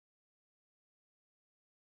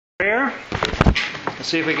prayer. Let's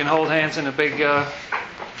see if we can hold hands in a big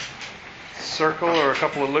circle or a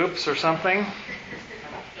couple of loops or something.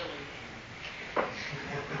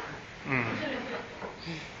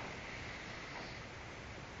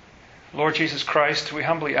 Lord Jesus Christ, we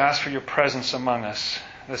humbly ask for your presence among us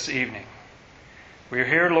this evening. We are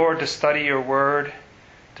here, Lord, to study your word,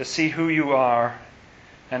 to see who you are,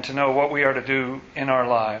 and to know what we are to do in our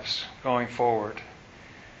lives going forward.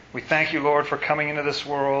 We thank you, Lord, for coming into this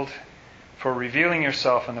world, for revealing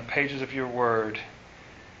yourself in the pages of your word.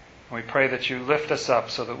 And we pray that you lift us up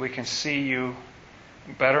so that we can see you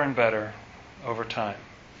better and better over time.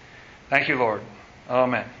 Thank you, Lord.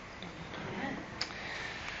 Amen.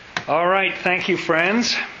 All right, thank you,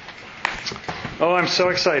 friends. Oh, I'm so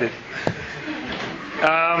excited.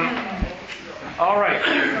 All right.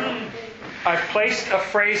 I've placed a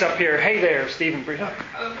phrase up here. Hey there, Stephen.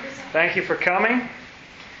 Thank you for coming.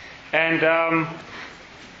 And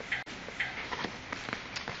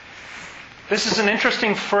this is an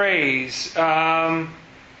interesting phrase. First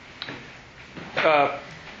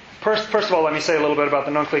of all, let me say a little bit about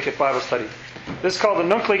the Nuncleichet Bible Study. This is called the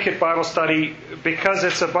Nuncleichet Bible Study because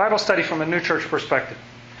it's a Bible study from a New Church perspective.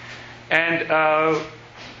 And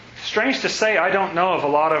strange to say, I don't know of a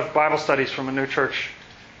lot of Bible studies from a New Church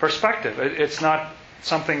perspective. It's not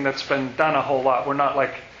something that's been done a whole lot. We're not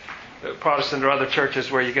like Protestant or other churches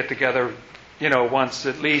where you get together, once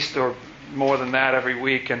at least or more than that every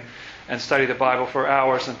week and study the Bible for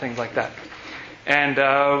hours and things like that. And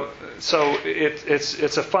so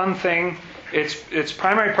it's a fun thing. Its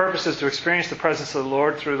primary purpose is to experience the presence of the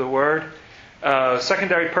Lord through the Word.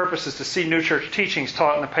 Secondary purpose is to see New Church teachings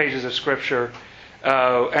taught in the pages of Scripture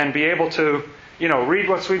and be able to, read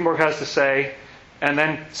what Swedenborg has to say and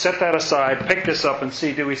then set that aside, pick this up and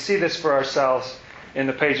see, do we see this for ourselves in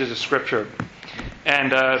the pages of Scripture?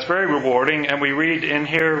 And it's very rewarding. And we read in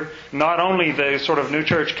here not only the sort of New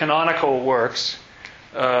Church canonical works,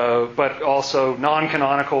 but also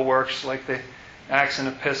non-canonical works like the Acts and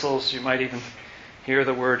Epistles. You might even hear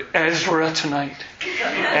the word Ezra tonight.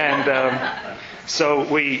 And so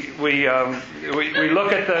we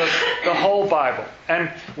look at the whole Bible. And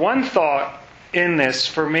one thought in this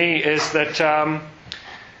for me is that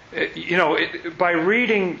by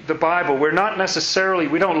reading the Bible, we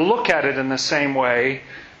don't look at it in the same way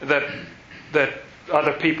that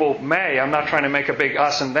other people may. I'm not trying to make a big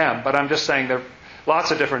us and them, but I'm just saying there are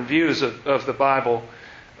lots of different views of the Bible.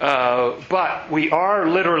 But we are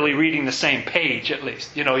literally reading the same page, at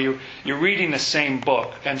least. You're reading the same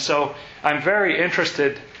book. And so I'm very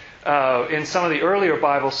interested in some of the earlier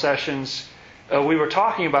Bible sessions we were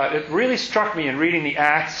talking about. It really struck me in reading the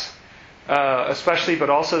Acts, especially, but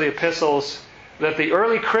also the epistles, that the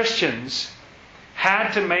early Christians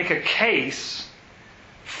had to make a case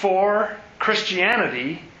for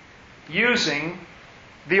Christianity using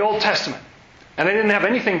the Old Testament. And they didn't have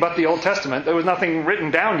anything but the Old Testament. There was nothing written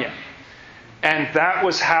down yet. And that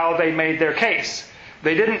was how they made their case.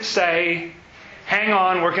 They didn't say, hang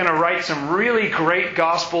on, we're going to write some really great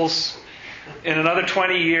Gospels in another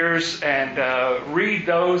 20 years and read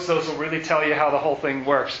those. Those will really tell you how the whole thing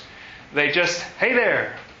works. They just, hey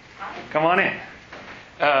there, come on in.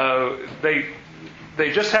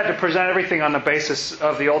 They just had to present everything on the basis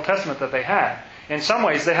of the Old Testament that they had. In some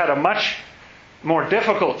ways, they had a much more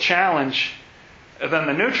difficult challenge than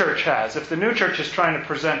the New Church has. If the New Church is trying to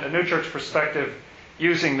present a New Church perspective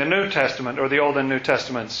using the New Testament or the Old and New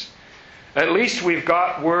Testaments, at least we've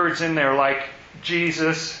got words in there like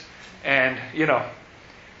Jesus and,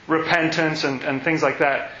 repentance and things like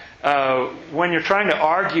that. When you're trying to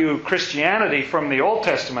argue Christianity from the Old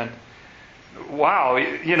Testament, wow,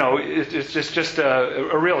 it's just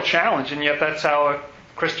a real challenge. And yet that's how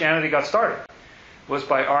Christianity got started, was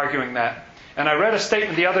by arguing that. And I read a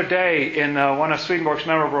statement the other day in one of Swedenborg's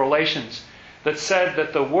Memorable Relations that said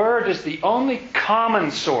that the Word is the only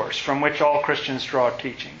common source from which all Christians draw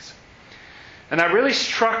teachings. And that really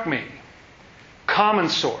struck me. Common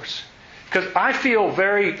source. Because I feel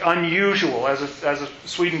very unusual as a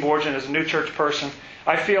Swedenborgian, as a New Church person.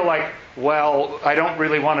 I feel like, I don't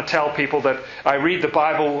really want to tell people that I read the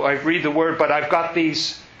Bible, I read the Word, but I've got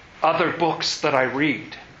these other books that I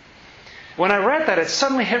read. When I read that, it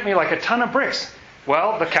suddenly hit me like a ton of bricks.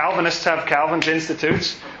 Well, the Calvinists have Calvin's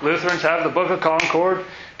Institutes. Lutherans have the Book of Concord.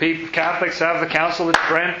 Catholics have the Council of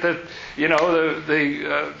Trent.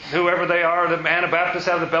 Whoever they are, the Anabaptists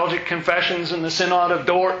have the Belgic Confessions and the Synod of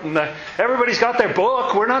Dort. And everybody's got their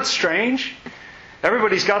book. We're not strange.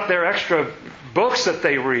 Everybody's got their extra books that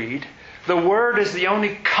they read. The Word is the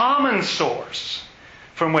only common source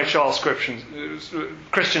from which all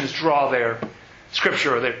Christians draw their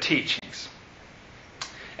Scripture or their teachings.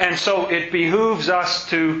 And so it behooves us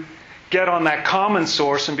to get on that common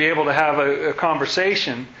source and be able to have a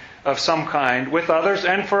conversation of some kind with others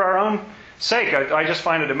and for our own sake. I just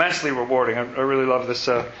find it immensely rewarding. I really love this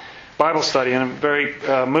Bible study, and I'm very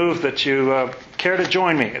moved that you care to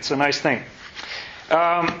join me. It's a nice thing.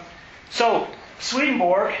 So,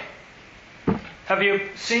 Swedenborg, have you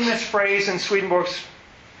seen this phrase in Swedenborg's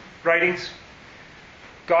writings?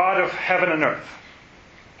 God of heaven and earth.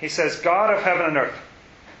 He says, God of heaven and earth.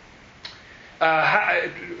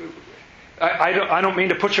 I don't mean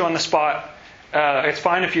to put you on the spot. It's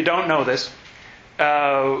fine if you don't know this.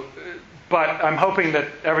 But I'm hoping that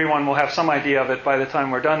everyone will have some idea of it by the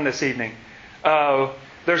time we're done this evening.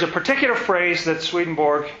 There's a particular phrase that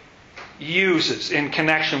Swedenborg uses in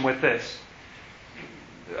connection with this.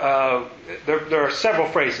 There are several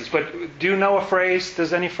phrases, but do you know a phrase?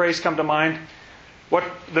 Does any phrase come to mind?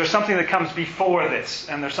 There's something that comes before this,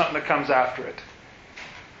 and there's something that comes after it.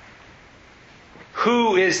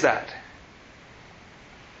 Who is that?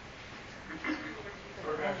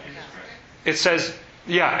 It says,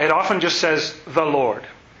 it often just says the Lord.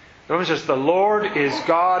 It often says the Lord is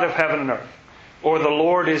God of heaven and earth. Or the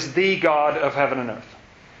Lord is the God of heaven and earth.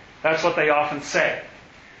 That's what they often say.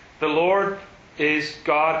 The Lord is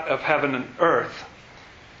God of heaven and earth.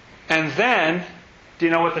 And then, do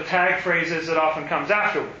you know what the tag phrase is that often comes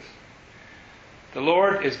afterwards? The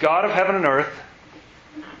Lord is God of heaven and earth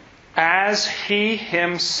as He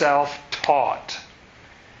Himself taught.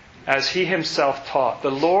 As He Himself taught.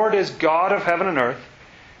 The Lord is God of heaven and earth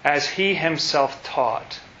as He Himself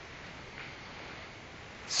taught.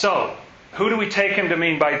 So, who do we take Him to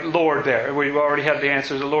mean by Lord there? We've already had the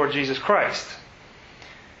answer, the Lord Jesus Christ.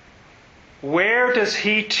 Where does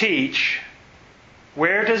He teach?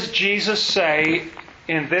 Where does Jesus say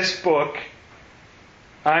in this book,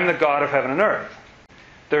 I'm the God of heaven and earth?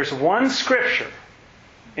 There's one scripture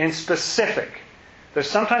in specific. There's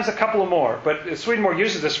sometimes a couple of more, but Swedenborg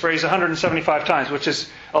uses this phrase 175 times, which is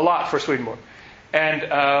a lot for Swedenborg.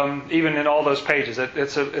 And even in all those pages,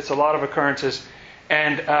 it's a lot of occurrences.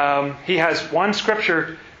 And he has one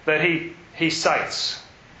scripture that he cites.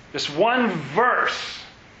 Just one verse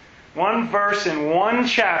in one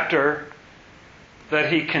chapter that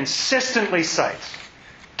he consistently cites.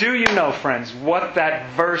 Do you know, friends, what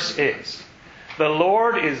that verse is? The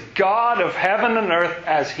Lord is God of heaven and earth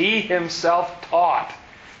as He Himself taught.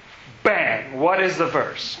 Bang! What is the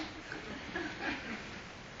verse?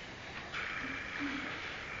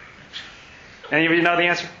 Any of you know the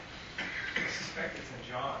answer? I suspect it's in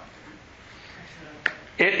John.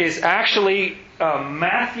 It is actually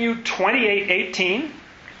Matthew 28:18.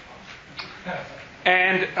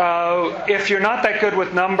 And if you're not that good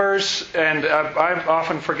with numbers, and I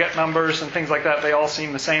often forget numbers and things like that, they all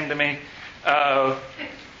seem the same to me.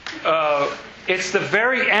 It's the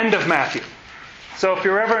very end of Matthew. So if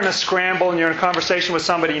you're ever in a scramble and you're in a conversation with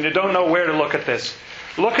somebody and you don't know where to look at this,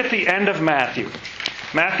 look at the end of Matthew.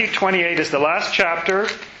 Matthew 28 is the last chapter.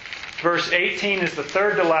 Verse 18 is the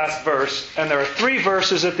third to last verse. And there are 3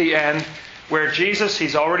 verses at the end where Jesus,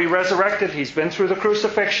 He's already resurrected. He's been through the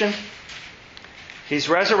crucifixion. He's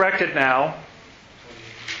resurrected now.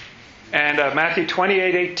 And Matthew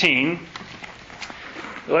 28:18.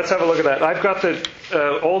 Let's have a look at that. I've got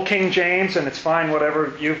the Old King James, and it's fine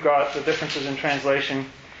whatever you've got, the differences in translation.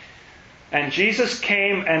 And Jesus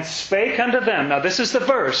came and spake unto them. Now this is the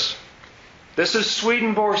verse. This is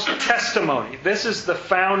Swedenborg's testimony. This is the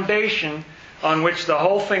foundation on which the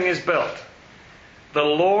whole thing is built. The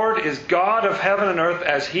Lord is God of heaven and earth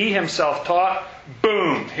as He Himself taught.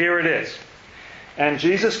 Boom! Here it is. And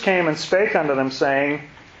Jesus came and spake unto them, saying,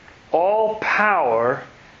 All power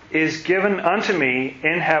is given unto me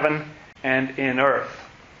in heaven and in earth.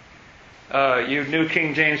 You New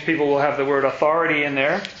King James people will have the word authority in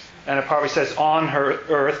there. And it probably says on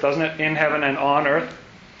earth, doesn't it? In heaven and on earth.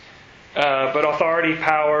 But authority,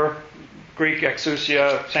 power, Greek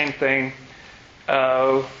exousia, same thing.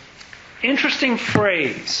 Interesting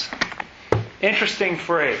phrase.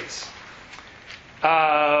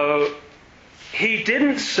 He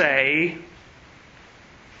didn't say,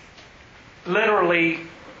 literally,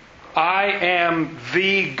 I am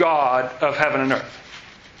the God of heaven and earth.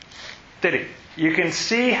 Did he? You can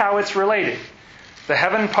see how it's related. The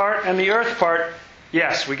heaven part and the earth part,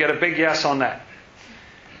 yes, we get a big yes on that.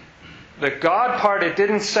 The God part it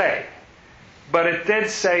didn't say. But it did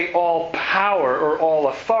say all power or all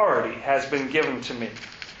authority has been given to me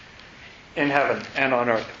in heaven and on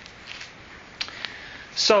earth.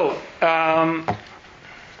 So, and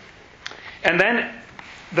then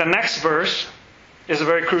the next verse is a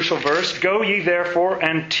very crucial verse. Go ye therefore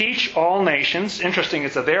and teach all nations. Interesting,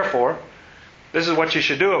 it's a therefore. This is what you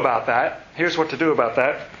should do about that. Here's what to do about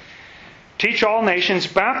that. Teach all nations,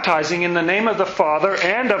 baptizing in the name of the Father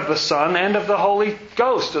and of the Son and of the Holy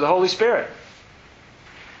Ghost, or the Holy Spirit.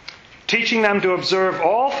 Teaching them to observe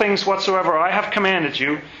all things whatsoever I have commanded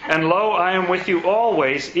you, and lo, I am with you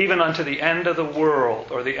always, even unto the end of the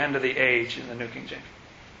world, or the end of the age in the New King James.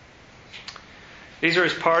 These are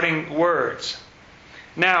his parting words.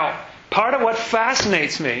 Now, part of what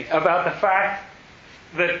fascinates me about the fact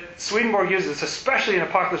that Swedenborg uses, especially in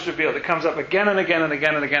Apocalypse Revealed, it comes up again and again and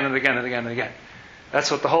again and again and again and again and again.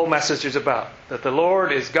 That's what the whole message is about. That the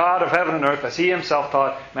Lord is God of heaven and earth, as He Himself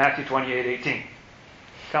taught, Matthew 28:18.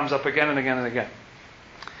 Comes up again and again and again.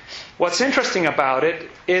 What's interesting about it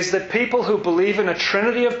is that people who believe in a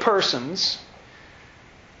trinity of persons,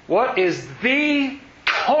 what is the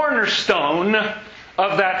cornerstone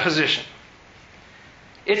of that position?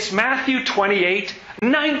 It's Matthew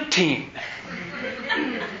 28:19.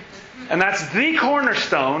 And that's the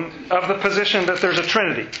cornerstone of the position that there's a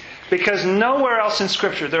Trinity. Because nowhere else in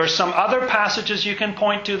Scripture, there are some other passages you can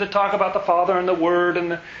point to that talk about the Father and the Word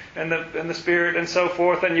and the Spirit and so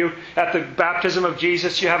forth. And you, at the baptism of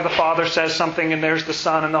Jesus, you have the Father says something, and there's the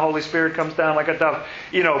Son, and the Holy Spirit comes down like a dove.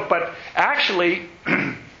 But actually,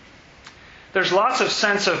 there's lots of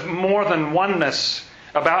sense of more than oneness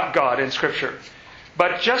about God in Scripture.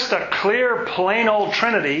 But just a clear, plain old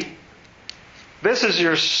Trinity, this is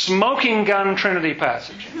your smoking gun Trinity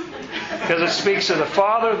passage. Because it speaks of the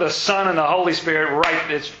Father, the Son, and the Holy Spirit, right?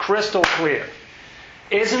 It's crystal clear.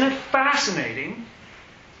 Isn't it fascinating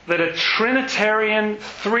that a Trinitarian,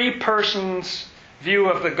 three persons view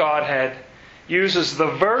of the Godhead uses the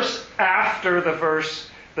verse after the verse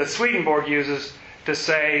that Swedenborg uses to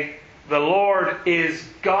say, the Lord is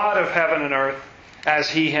God of heaven and earth, as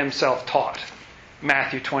He Himself taught.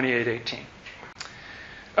 Matthew 28:18.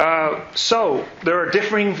 So, there are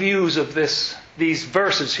differing views of these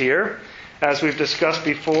verses here, as we've discussed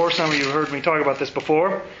before. Some of you have heard me talk about this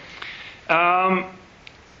before. Well,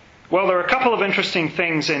 there are a couple of interesting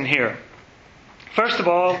things in here. First of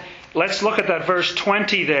all, let's look at that verse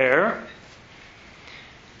 20 there.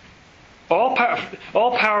 All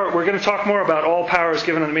power, we're going to talk more about all power is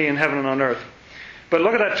given unto me in heaven and on earth. But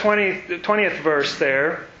look at that 20th verse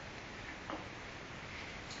there.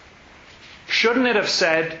 Shouldn't it have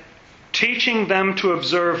said, teaching them to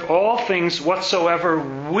observe all things whatsoever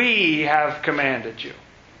we have commanded you?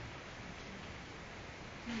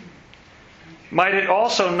 Might it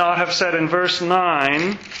also not have said in verse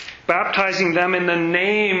 9, baptizing them in the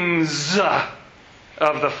names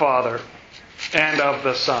of the Father and of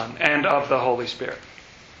the Son and of the Holy Spirit?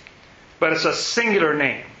 But it's a singular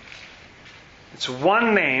name. It's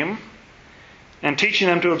one name, and teaching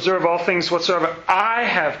them to observe all things whatsoever I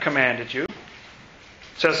have commanded you,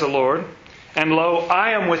 says the Lord. And lo,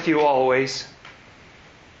 I am with you always,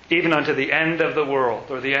 even unto the end of the world,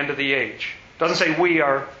 or the end of the age. It doesn't say we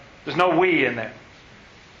are. There's no we in there.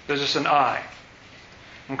 There's just an I.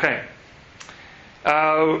 Okay.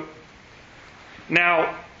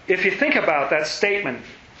 Now, if you think about that statement,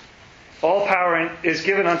 all power is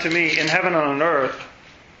given unto me in heaven and on earth,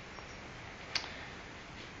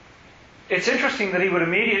 it's interesting that he would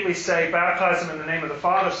immediately say, baptize them in the name of the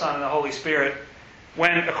Father, Son, and the Holy Spirit,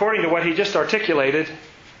 when, according to what he just articulated,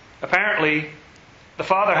 apparently the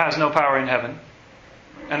Father has no power in heaven,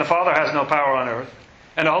 and the Father has no power on earth,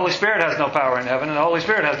 and the Holy Spirit has no power in heaven, and the Holy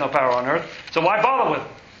Spirit has no power on earth. So why bother with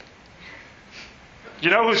them?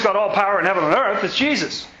 You know who's got all power in heaven and earth? It's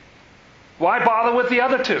Jesus. Why bother with the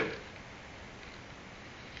other two?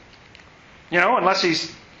 Unless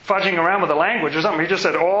he's fudging around with the language or something. He just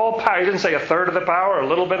said all power. He didn't say a third of the power or a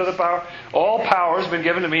little bit of the power. All power has been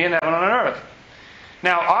given to me in heaven and on earth.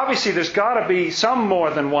 Now, obviously, there's got to be some more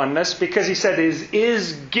than oneness, because he said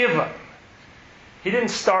is given. He didn't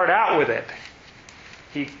start out with it.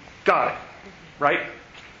 He got it, right?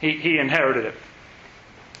 He inherited it.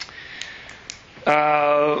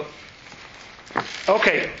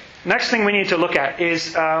 Okay, next thing we need to look at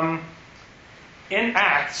is in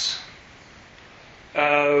Acts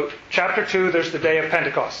chapter 2, there's the day of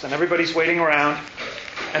Pentecost, and everybody's waiting around,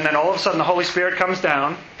 and then all of a sudden the Holy Spirit comes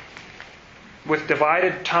down with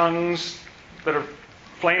divided tongues that are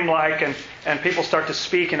flame-like, and people start to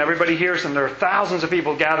speak, and everybody hears them. There are thousands of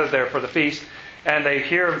people gathered there for the feast, and they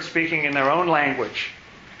hear them speaking in their own language.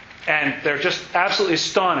 And they're just absolutely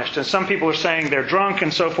astonished. And some people are saying they're drunk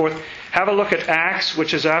and so forth. Have a look at Acts,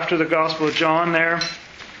 which is after the Gospel of John there.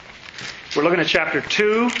 We're looking at chapter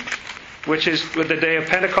 2, which is with the day of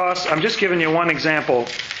Pentecost. I'm just giving you one example.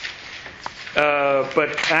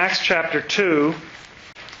 But Acts chapter 2...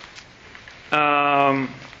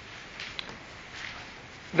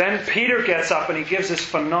 then Peter gets up and he gives this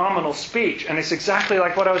phenomenal speech. And it's exactly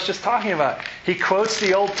like what I was just talking about. He quotes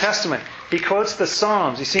the Old Testament. He quotes the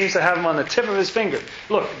Psalms. He seems to have them on the tip of his finger.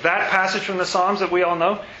 Look, that passage from the Psalms that we all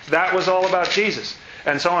know, that was all about Jesus.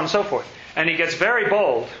 And so on and so forth. And he gets very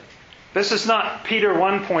bold. This is not Peter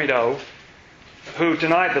 1.0 who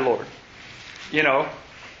denied the Lord. You know,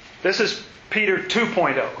 this is Peter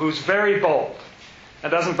 2.0 who's very bold and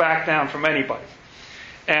doesn't back down from anybody.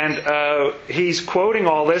 And he's quoting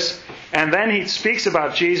all this, and then he speaks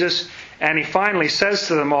about Jesus, and he finally says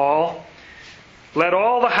to them all, "Let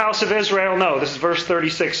all the house of Israel know," this is verse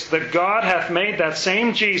 36, "that God hath made that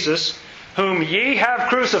same Jesus, whom ye have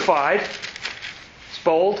crucified." It's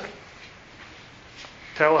bold.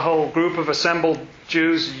 Tell a whole group of assembled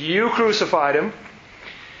Jews, you crucified him.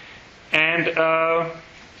 And,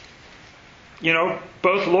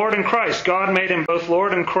 both Lord and Christ. God made him both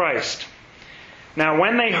Lord and Christ. Now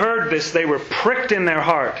when they heard this, they were pricked in their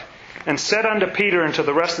heart, and said unto Peter and to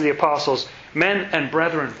the rest of the apostles, "Men and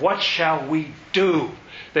brethren, what shall we do?"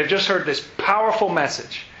 They've just heard this powerful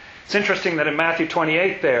message. It's interesting that in Matthew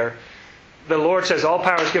 28 there, the Lord says, "All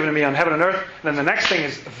power is given to me on heaven and earth." And then the next thing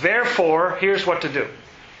is, "Therefore, here's what to do."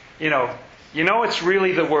 You know it's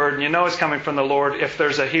really the Word, and you know it's coming from the Lord if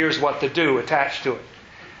there's a "here's what to do" attached to it.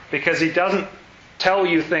 Because He doesn't tell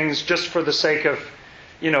you things just for the sake of,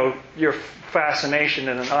 your fascination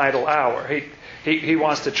in an idle hour. He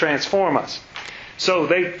wants to transform us. So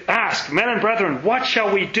they ask, "Men and brethren, what shall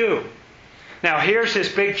we do?" Now here's his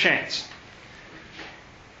big chance.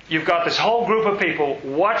 You've got this whole group of people.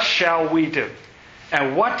 What shall we do?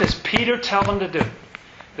 And what does Peter tell them to do?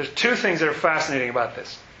 There's two things that are fascinating about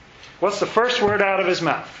this. What's the first word out of his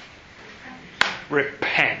mouth?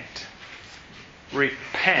 Repent.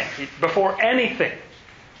 Repent. Before anything,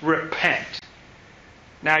 repent.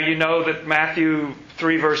 Now you know that Matthew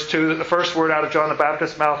 3 verse 2, that the first word out of John the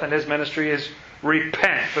Baptist's mouth in his ministry is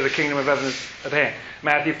repent, for the kingdom of heaven is at hand.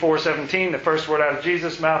 Matthew 4:17, the first word out of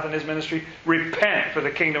Jesus' mouth in his ministry, repent, for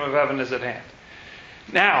the kingdom of heaven is at hand.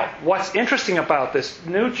 Now, what's interesting about this,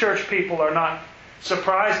 new church people are not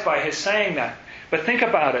surprised by his saying that. But think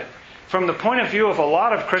about it. From the point of view of a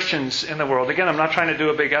lot of Christians in the world, again, I'm not trying to do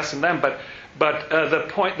a big S in them, but the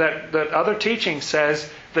point that other teaching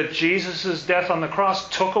says that Jesus' death on the cross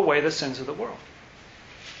took away the sins of the world.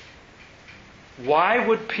 Why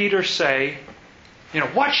would Peter say,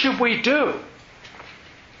 what should we do?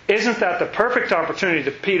 Isn't that the perfect opportunity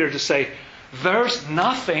to Peter to say, there's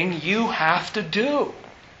nothing you have to do.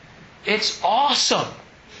 It's awesome.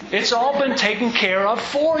 It's all been taken care of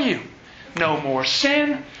for you. No more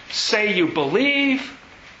sin. Say you believe.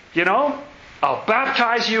 I'll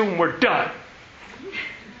baptize you and we're done.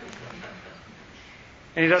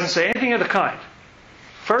 And he doesn't say anything of the kind.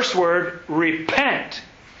 First word, repent.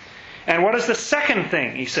 And what is the second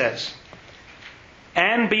thing he says?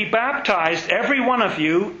 And be baptized, every one of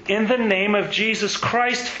you, in the name of Jesus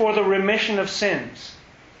Christ for the remission of sins.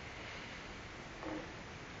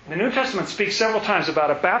 The New Testament speaks several times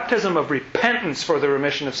about a baptism of repentance for the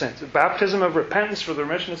remission of sins. A baptism of repentance for the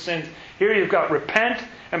remission of sins. Here you've got repent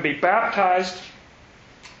and be baptized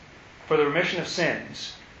for the remission of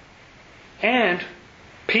sins. And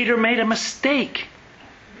Peter made a mistake,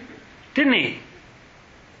 didn't he?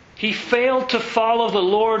 He failed to follow the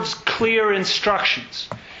Lord's clear instructions.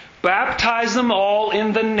 Baptize them all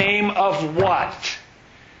in the name of what?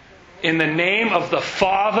 In the name of the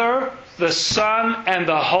Father, the Son, and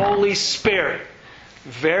the Holy Spirit.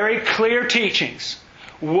 Very clear teachings.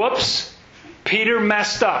 Whoops, Peter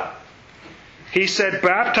messed up. He said,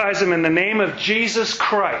 baptize them in the name of Jesus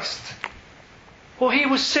Christ. Well, he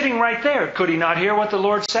was sitting right there. Could he not hear what the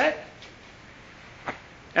Lord said?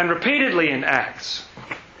 And repeatedly in Acts,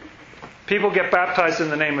 people get baptized in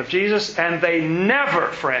the name of Jesus, and they never,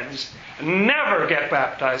 friends, never get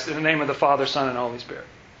baptized in the name of the Father, Son, and Holy Spirit.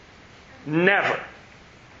 Never.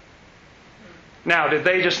 Now, did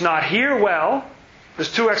they just not hear well?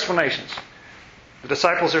 There's two explanations. The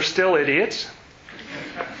disciples are still idiots,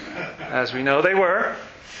 as we know they were,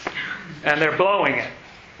 and they're blowing it.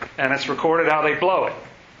 And it's recorded how they blow it.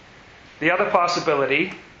 The other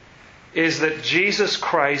possibility is that Jesus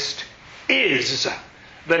Christ is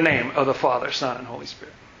the name of the Father, Son, and Holy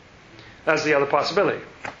Spirit. That's the other possibility.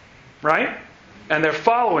 Right? And they're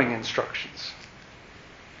following instructions.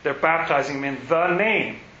 They're baptizing him in the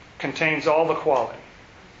name. Contains all the quality.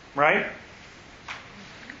 Right?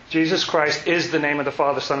 Jesus Christ is the name of the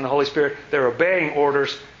Father, Son, and the Holy Spirit. They're obeying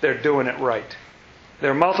orders. They're doing it right.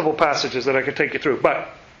 There are multiple passages that I could take you through. But,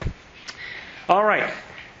 all right.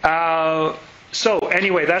 So,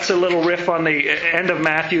 anyway, that's a little riff on the end of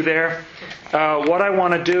Matthew there. What I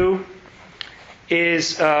want to do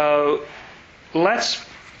is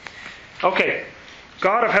okay,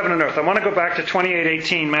 God of heaven and earth. I want to go back to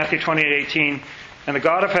 28:18, Matthew 28:18, and the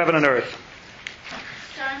God of heaven and earth.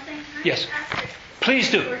 Jonathan, can Yes. I ask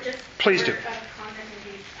Please do. or just Please do. a comment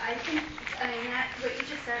indeed? I think, what you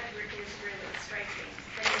just said is really striking.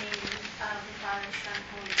 The name of the Father, Son,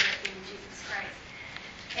 Holy Spirit being Jesus Christ.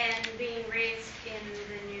 And being raised in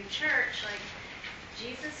the new church, like,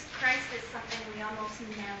 Jesus Christ is something we almost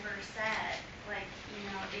never said. Like,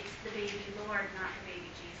 it's the baby Lord, not the baby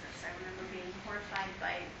Jesus. I remember being horrified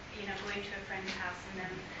by, going to a friend's house and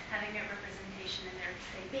them having a representation in there to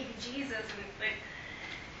say, baby Jesus, and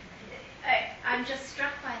like, I'm just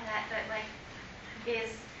struck by that like,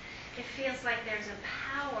 it feels like there's a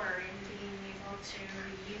power in being able to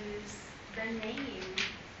use the name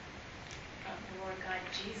of the Lord God,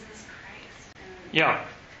 Jesus Christ. And, Yeah.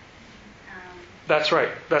 That's right.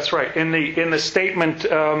 That's right. In the statement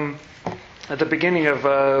at the beginning of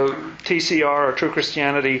TCR, or True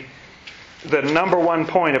Christianity, the number one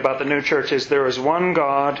point about the new church is there is one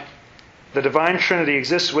God, the divine Trinity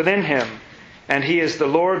exists within Him, and He is the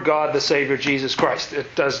Lord God, the Savior, Jesus Christ.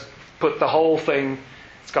 It does put the whole thing.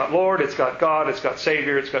 It's got Lord, it's got God, it's got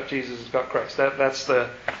Savior, it's got Jesus, it's got Christ. That's the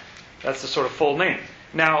sort of full name.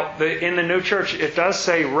 Now, in the new church, it does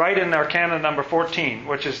say right in our canon number 14,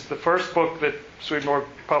 which is the first book that Swedenborg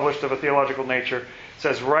published of a theological nature,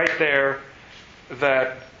 says right there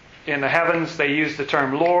that in the heavens they use the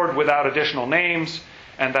term Lord without additional names,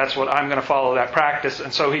 and that's what I'm going to follow that practice.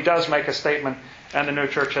 And so he does make a statement, and the new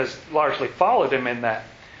church has largely followed him in that.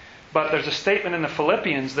 But there's a statement in the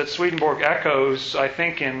Philippians that Swedenborg echoes, I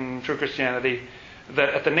think, in True Christianity, that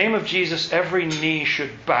at the name of Jesus every knee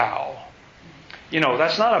should bow.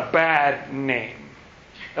 That's not a bad name.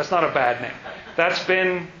 That's not a bad name. That's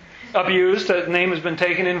been abused. That name has been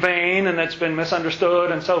taken in vain, and it's been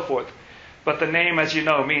misunderstood and so forth. But the name, as you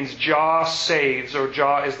know, means Jah saves, or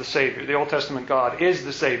Jah is the Savior. The Old Testament God is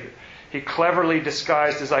the Savior. He cleverly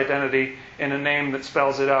disguised His identity in a name that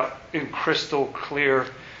spells it out in crystal clear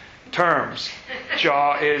terms.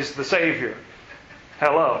 Jah is the Savior.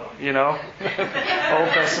 Hello, Old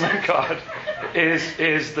Testament God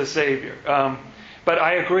is the Savior. But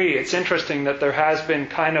I agree, it's interesting that there has been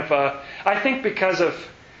kind of I think because of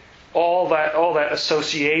all that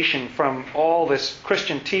association from all this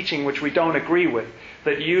Christian teaching which we don't agree with,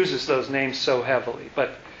 that uses those names so heavily.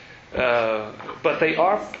 But they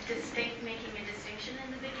are making a distinction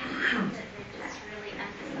in the beginning, that they just really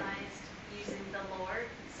emphasized using the Lord,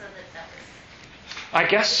 so that was... I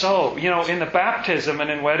guess so. In the baptism and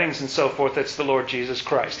in weddings and so forth, it's the Lord Jesus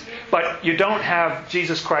Christ. But you don't have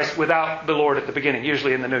Jesus Christ without the Lord at the beginning.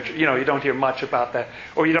 Usually in the New, you don't hear much about that.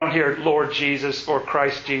 Or you don't hear Lord Jesus or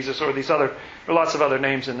Christ Jesus or there are lots of other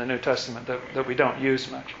names in the New Testament that we don't use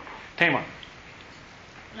much. Tamar.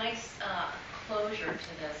 Nice closure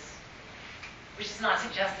to this, which is not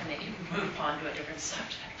suggesting that you move on to a different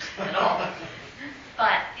subject at all.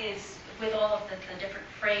 But is with all of the different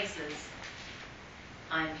phrases,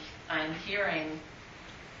 I'm hearing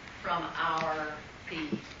from the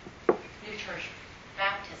new church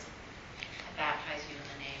baptism. I baptize you in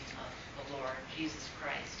the name of the Lord Jesus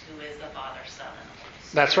Christ, who is the Father, Son, and the Holy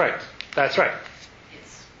Spirit. That's right. That's right.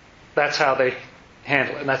 That's how they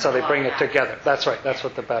handle it, and that's how they bring it together. That's right. That's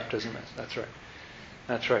what the baptism is. That's right.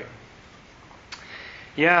 That's right.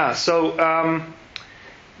 Yeah. So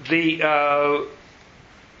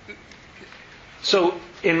so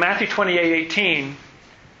in Matthew 28:18.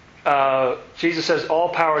 Jesus says, all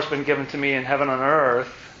power has been given to me in heaven and on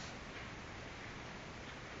earth.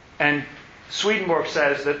 And Swedenborg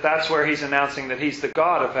says that that's where he's announcing that He's the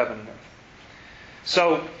God of heaven and earth.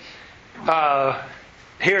 So,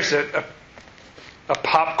 here's a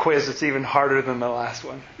pop quiz that's even harder than the last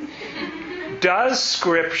one. Does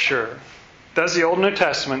the Old and New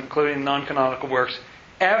Testament, including non-canonical works,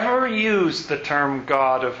 ever use the term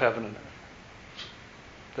God of heaven and earth?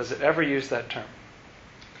 Does it ever use that term?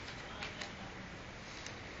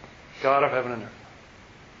 God of heaven and earth.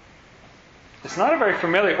 It's not a very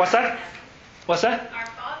familiar... What's that? What's that? Our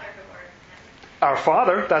Father who art in heaven. Our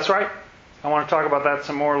Father, that's right. I want to talk about that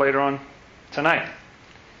some more later on tonight.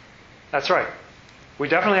 That's right. We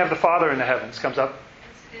definitely have the Father in the heavens. Comes up.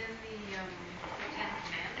 It's in the Ten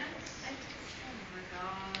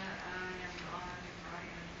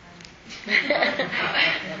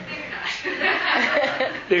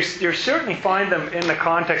Commandments. You certainly find them in the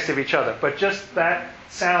context of each other, but just that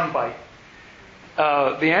sound bite.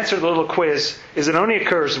 The answer to the little quiz is it only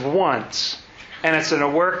occurs once, and it's in a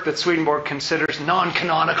work that Swedenborg considers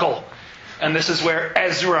non-canonical. And this is where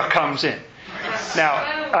Ezra comes in. Now,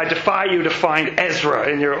 I defy you to find Ezra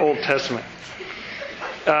in your Old Testament.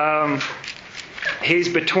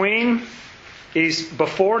 He's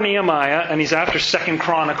before Nehemiah, and he's after 2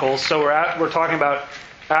 Chronicles. So we're talking about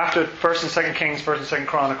after 1st and 2nd Kings, 1st and 2nd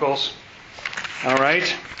Chronicles. All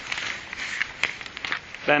right.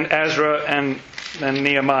 Then Ezra, and then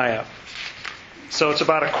Nehemiah. So it's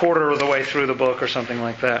about a quarter of the way through the book or something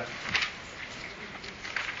like that.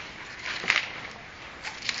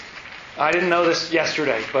 I didn't know this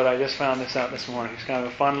yesterday, but I just found this out this morning. It's kind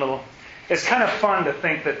of a fun little... It's kind of fun to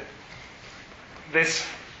think that this...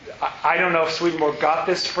 I don't know if Swedenborg got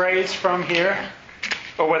this phrase from here,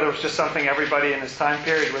 or whether it was just something everybody in his time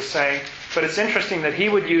period was saying. But it's interesting that he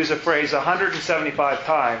would use a phrase 175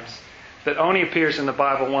 times that only appears in the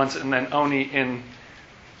Bible once and then only in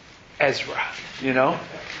Ezra, you know?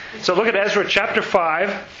 So look at Ezra chapter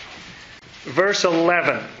 5, verse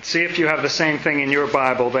 11. See if you have the same thing in your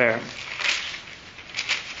Bible there.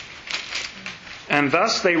 And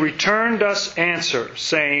thus they returned us answer,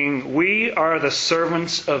 saying, We are the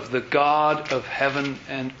servants of the God of heaven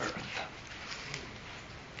and earth.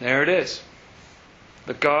 There it is.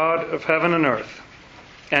 The God of heaven and earth.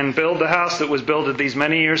 And build the house that was builded these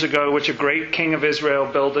many years ago, which a great king of Israel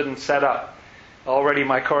builded and set up. Already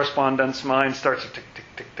my correspondence mind starts to tick, tick,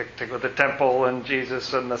 tick, tick, tick with the temple and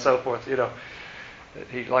Jesus and so forth. You know,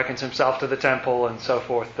 he likens himself to the temple and so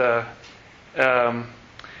forth.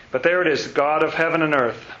 But there it is, God of heaven and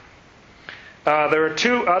earth. There are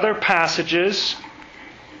two other passages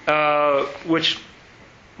which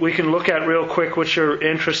we can look at real quick, which are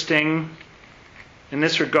interesting in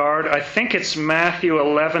this regard. I think it's Matthew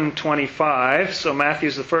 11:25. So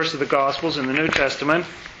Matthew's the first of the Gospels in the New Testament.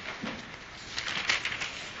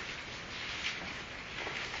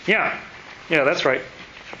 Yeah, that's right.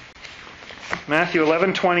 Matthew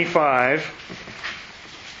 11:25.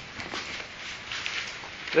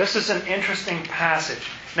 This is an interesting passage.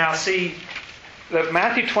 Now see, that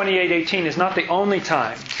Matthew 28:18 is not the only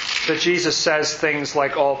time that Jesus says things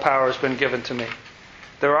like, all power has been given to me.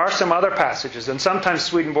 There are some other passages, and sometimes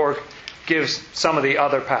Swedenborg gives some of the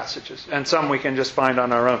other passages, and some we can just find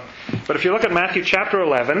on our own. But if you look at Matthew chapter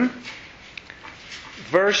 11,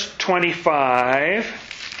 verse 25,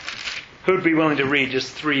 who'd be willing to read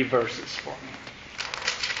just 3 verses for me?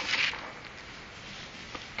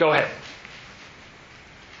 Go ahead.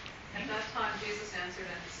 At that time Jesus answered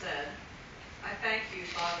and said, I thank you,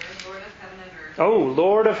 Father, Lord of heaven and earth. Oh,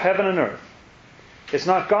 Lord of heaven and earth. It's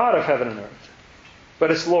not God of heaven and earth,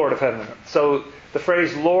 but it's Lord of heaven and earth. So the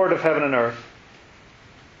phrase Lord of heaven and earth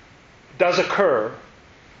does occur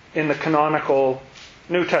in the canonical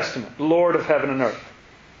New Testament. Lord of heaven and earth.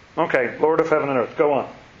 Okay, Lord of heaven and earth. Go on.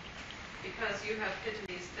 Because you have hidden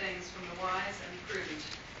these things from the wise and prudent,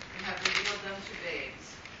 and have revealed them to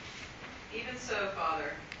babes. Even so,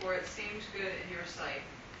 Father, for it seemed good in your sight.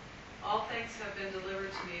 All things have been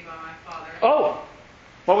delivered to me by my Father. Oh,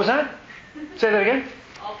 what was that? Say that again.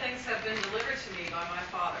 All things have been delivered to me by my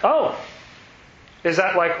Father. Oh, is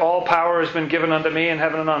that like all power has been given unto me in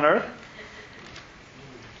heaven and on earth?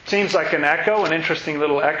 Seems like an echo, an interesting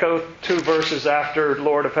little echo, 2 verses after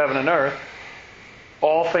Lord of heaven and earth.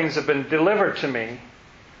 All things have been delivered to me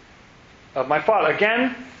of my Father.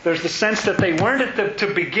 Again, there's the sense that they weren't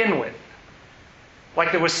to begin with.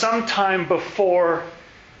 Like there was some time before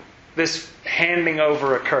this handing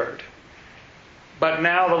over occurred. But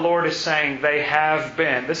now the Lord is saying they have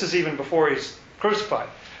been. This is even before He's crucified.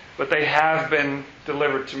 But they have been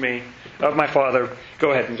delivered to me of my Father.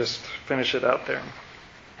 Go ahead and just finish it out there.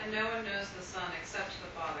 And no one knows the Son except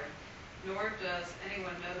the Father, nor does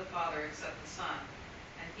anyone know the Father except the Son,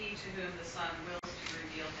 and he to whom the Son wills to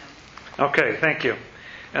reveal Him. Okay, thank you.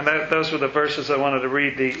 And those were the verses I wanted to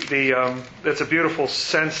read. It's a beautiful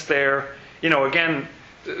sense there. You know, again,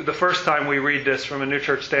 the first time we read this from a New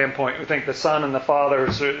Church standpoint, we think the Son and the Father,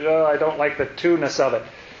 I don't like the two-ness of it.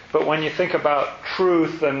 But when you think about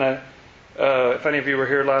truth, and if any of you were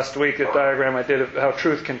here last week, the diagram I did of how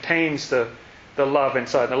truth contains the love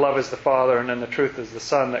inside. The love is the Father, and then the truth is the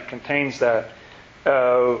Son that contains that.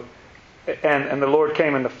 And the Lord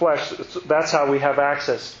came in the flesh. That's how we have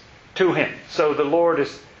access to Him. So the Lord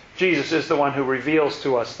Jesus is the one who reveals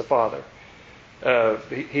to us the Father.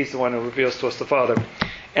 He's the one who reveals to us the Father.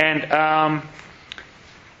 And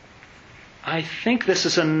I think this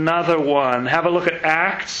is another one. Have a look at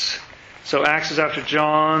Acts. So Acts is after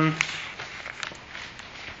John.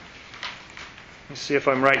 Let's see if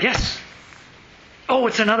I'm right. Yes. Oh,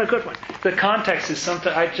 it's another good one. The context is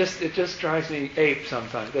sometimes it just drives me ape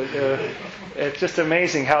sometimes. It's just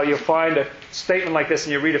amazing how you'll find a statement like this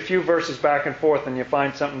and you read a few verses back and forth and you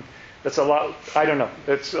find something that's a lot. I don't know.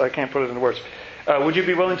 I can't put it into words. Would you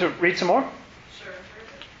be willing to read some more? Sure.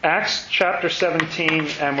 Acts chapter 17,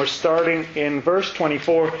 and we're starting in verse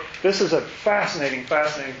 24. This is a fascinating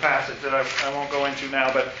passage that I won't go into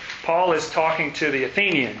now, but Paul is talking to the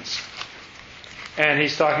Athenians, and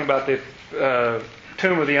he's talking about the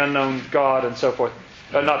tomb of the unknown God and so forth.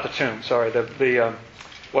 Not the tomb, sorry, the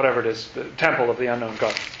whatever it is, the temple of the unknown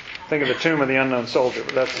God. Think of the tomb of the unknown soldier,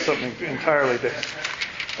 but that's something entirely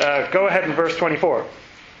different. Go ahead in verse 24.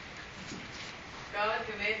 God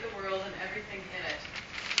who made the world and everything in it,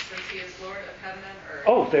 since he is Lord of heaven and earth.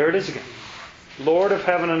 Oh, there it is again. Lord of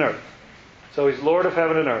heaven and earth. So he's Lord of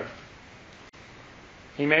heaven and earth.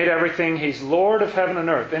 He made everything. He's Lord of heaven and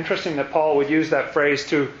earth. Interesting that Paul would use that phrase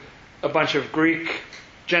to a bunch of Greek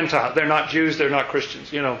Gentiles. They're not Jews, they're not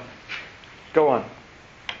Christians. Go on.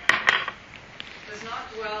 Does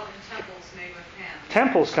not dwell in temples made with hands.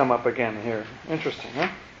 Temples come up again here. Interesting, huh?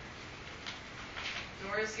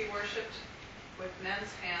 Nor is he worshipped with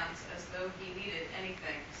men's hands as though he needed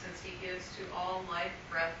anything, since he gives to all life,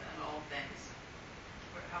 breath, and all things.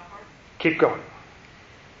 How far? Keep going.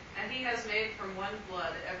 And he has made from one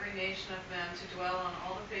blood every nation of men to dwell on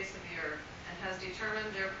all the face of the earth, and has determined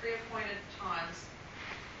their pre-appointed times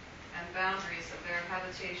and boundaries of their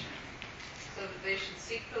habitation, so that they should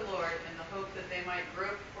seek the Lord in the hope that they might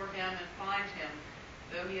grope for him and find him,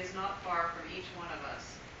 though he is not far from each one of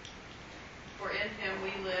us. For in him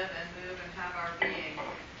we live and move and have our being,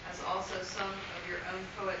 as also some of your own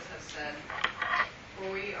poets have said,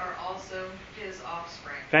 for we are also his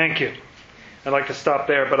offspring. Thank you. I'd like to stop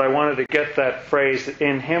there, but I wanted to get that phrase,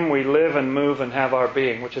 in him we live and move and have our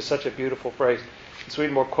being, which is such a beautiful phrase.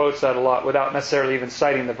 Swedenborg quotes that a lot without necessarily even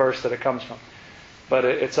citing the verse that it comes from. But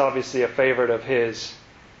it's obviously a favorite of his.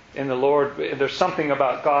 In the Lord, there's something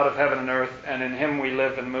about God of heaven and earth, and in him we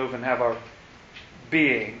live and move and have our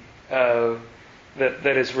being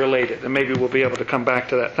that is related. And maybe we'll be able to come back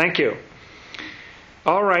to that. Thank you.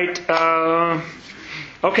 All right.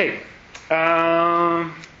 Okay.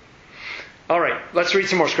 All right, let's read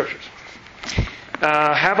some more scriptures.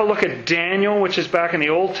 Have a look at Daniel, which is back in the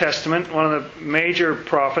Old Testament, one of the major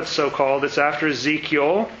prophets, so-called. It's after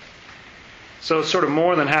Ezekiel. So it's sort of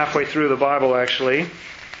more than halfway through the Bible, actually.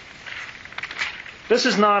 This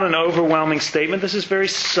is not an overwhelming statement. This is very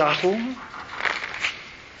subtle.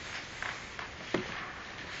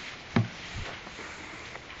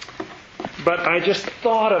 But I just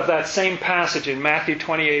thought of that same passage in Matthew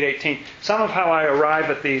 28:18. Some of how I arrive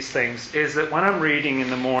at these things is that when I'm reading in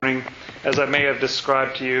the morning, as I may have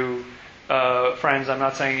described to you, friends, I'm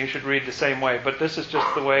not saying you should read the same way, but this is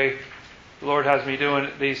just the way the Lord has me doing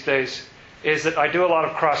it these days, is that I do a lot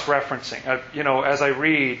of cross-referencing. As I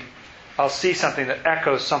read, I'll see something that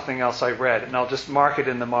echoes something else I read, and I'll just mark it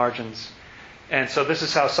in the margins. And so this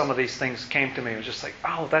is how some of these things came to me. It was just like,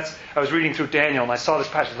 I was reading through Daniel, and I saw this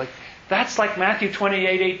passage, like, that's like Matthew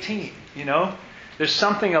 28:18, There's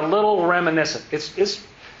something a little reminiscent.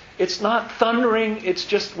 It's not thundering, it's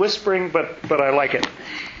just whispering, but I like it.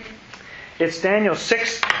 It's Daniel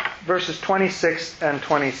 6, verses 26 and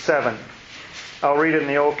 27. I'll read it in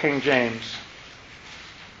the Old King James.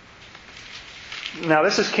 Now,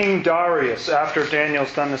 this is King Darius, after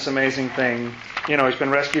Daniel's done this amazing thing. He's been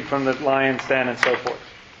rescued from the lion's den and so forth.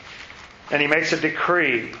 And he makes a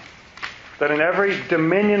decree that in every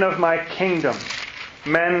dominion of my kingdom,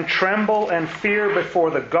 men tremble and fear before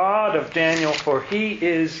the God of Daniel, for he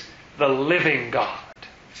is the living God.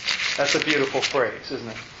 That's a beautiful phrase, isn't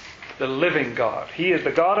it? The living God. He is the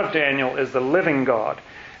God of Daniel, is the living God,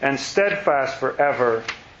 and steadfast forever,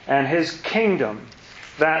 and his kingdom,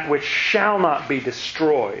 that which shall not be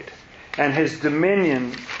destroyed, and his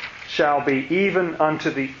dominion shall be even unto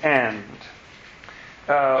the end.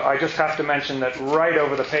 I just have to mention that right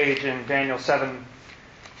over the page in Daniel 7,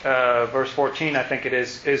 verse 14, I think it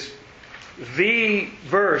is the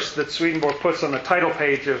verse that Swedenborg puts on the title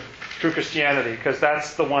page of True Christianity, because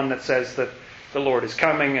that's the one that says that the Lord is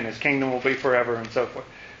coming and his kingdom will be forever and so forth.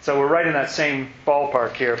 So we're right in that same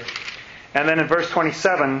ballpark here. And then in verse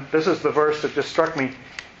 27, this is the verse that just struck me.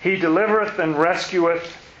 He delivereth and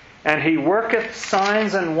rescueth, and he worketh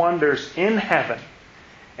signs and wonders in heaven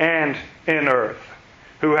and in earth,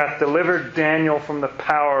 who hath delivered Daniel from the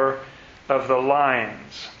power of the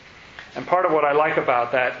lions. And part of what I like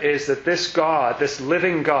about that is that this God, this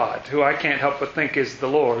living God, who I can't help but think is the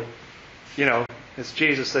Lord, it's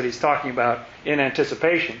Jesus that he's talking about in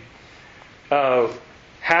anticipation,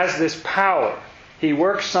 has this power. He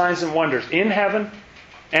works signs and wonders in heaven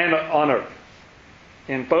and on earth.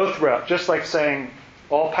 In both realms, just like saying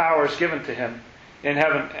all power is given to him in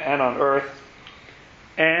heaven and on earth.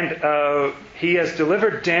 And he has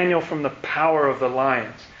delivered Daniel from the power of the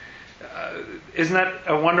lions. Isn't that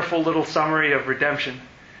a wonderful little summary of redemption?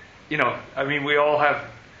 we all have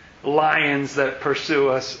lions that pursue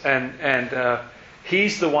us, and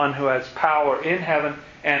He's the one who has power in heaven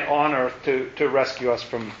and on earth to rescue us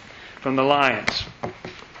from the lions.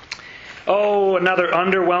 Oh, another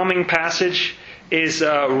underwhelming passage is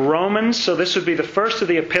Romans. So this would be the first of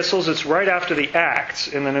the epistles. It's right after the Acts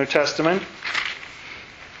in the New Testament.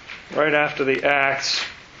 Right after the Acts.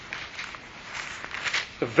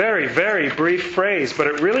 A very, very brief phrase, but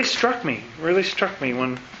it really struck me.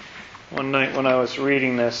 One night when I was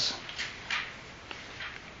reading this.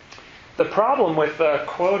 The problem with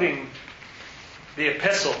quoting the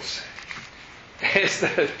epistles is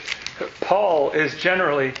that Paul is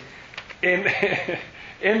generally in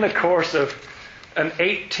the course of an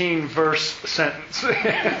 18-verse sentence.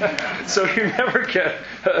 So you never get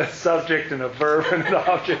a subject and a verb and an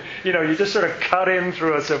object. You just sort of cut in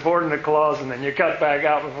through a subordinate clause and then you cut back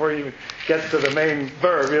out before you even get to the main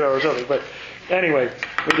verb, or something. But anyway,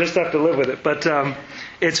 we just have to live with it. But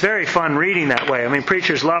it's very fun reading that way.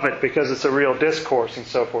 Preachers love it because it's a real discourse and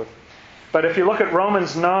so forth. But if you look at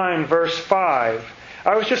Romans 9, verse 5,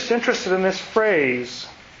 I was just interested in this phrase.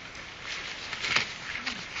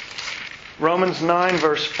 Romans 9,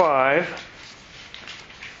 verse 5.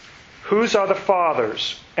 Whose are the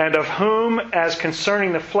fathers, and of whom, as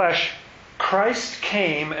concerning the flesh, Christ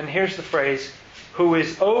came, and here's the phrase, who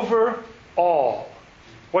is over all.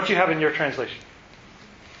 What do you have in your translation?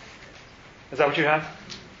 Is that what you have?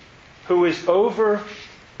 Who is over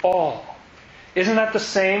all. Isn't that the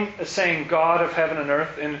same as saying God of heaven and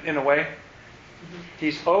earth in a way?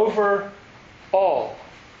 He's over all.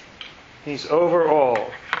 He's over all.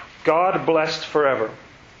 God blessed forever.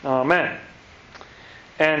 Amen.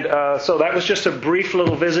 And so that was just a brief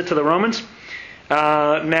little visit to the Romans.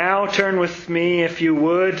 Now turn with me, if you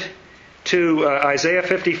would, to Isaiah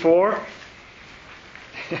 54.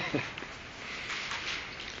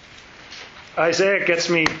 Isaiah gets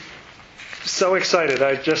me so excited.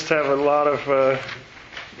 I just have a lot of...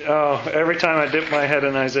 every time I dip my head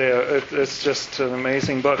in Isaiah, it's just an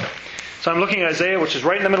amazing book. So I'm looking at Isaiah, which is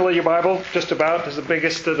right in the middle of your Bible, just about. Is the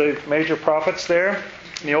biggest of the major prophets there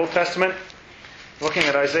in the Old Testament. Looking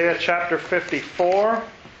at Isaiah chapter 54.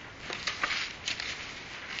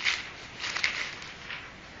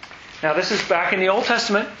 Now this is back in the Old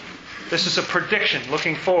Testament. This is a prediction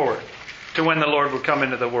looking forward to when the Lord would come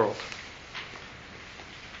into the world.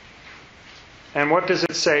 And what does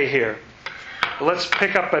it say here? Let's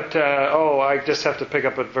pick up at, I just have to pick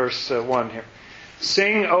up at verse 1 here.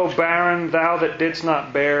 Sing, O barren, thou that didst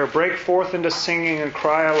not bear. Break forth into singing and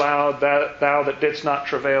cry aloud, thou that didst not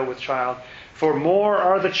travail with child. For more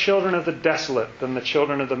are the children of the desolate than the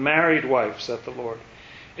children of the married wife, saith the Lord.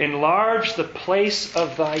 Enlarge the place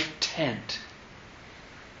of thy tent,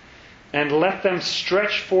 and let them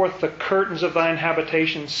stretch forth the curtains of thine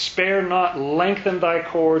habitation. Spare not, lengthen thy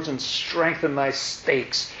cords, and strengthen thy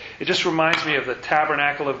stakes. It just reminds me of the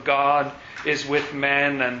tabernacle of God is with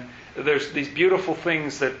men, and there's these beautiful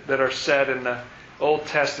things that are said in the Old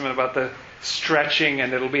Testament about the stretching,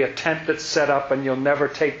 and it'll be a tent that's set up, and you'll never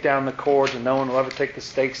take down the cords, and no one will ever take the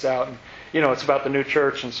stakes out. And it's about the new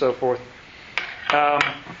church and so forth.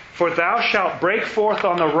 For thou shalt break forth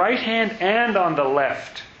on the right hand and on the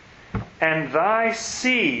left, and thy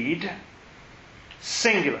seed,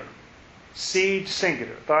 singular, seed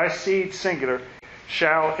singular, thy seed singular,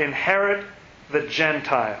 shall inherit the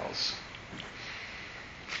Gentiles.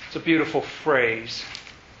 It's a beautiful phrase.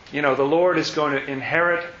 The Lord is going to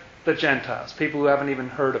inherit the Gentiles, people who haven't even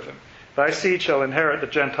heard of Him. Thy seed shall inherit the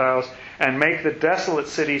Gentiles, and make the desolate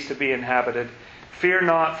cities to be inhabited. Fear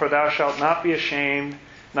not, for thou shalt not be ashamed,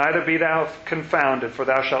 neither be thou confounded, for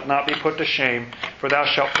thou shalt not be put to shame. For thou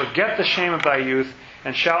shalt forget the shame of thy youth,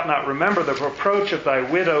 and shalt not remember the reproach of thy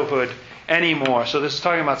widowhood anymore. So this is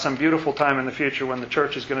talking about some beautiful time in the future when the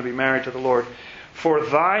church is going to be married to the Lord. For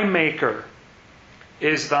thy Maker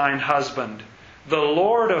is thine husband. The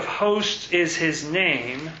Lord of hosts is His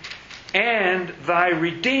name, and thy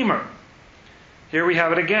Redeemer. Here we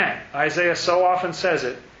have it again. Isaiah so often says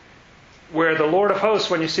it. Where the Lord of hosts,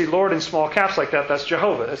 when you see Lord in small caps like that, that's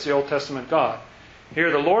Jehovah. That's the Old Testament God. Here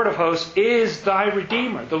the Lord of hosts is thy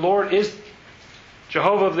Redeemer. The Lord is,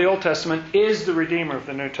 Jehovah of the Old Testament is the Redeemer of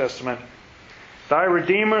the New Testament. Thy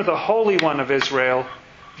Redeemer, the Holy One of Israel,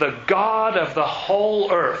 the God of the whole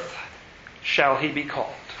earth, shall He be called.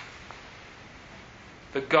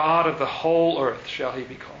 The God of the whole earth shall He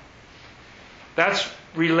be called. That's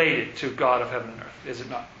related to God of heaven and earth, is it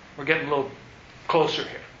not? We're getting a little closer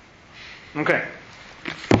here. Okay.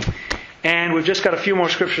 And we've just got a few more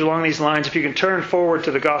scriptures along these lines. If you can turn forward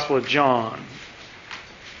to the Gospel of John.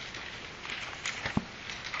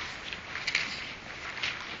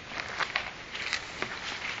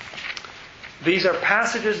 These are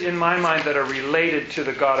passages in my mind that are related to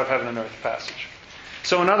the God of heaven and earth passage.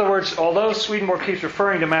 So in other words, although Swedenborg keeps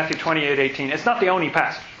referring to Matthew 28:18, it's not the only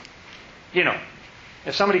passage. You know,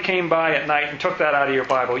 if somebody came by at night and took that out of your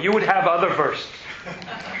Bible, you would have other verses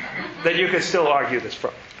that you could still argue this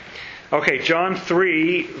from. Okay, John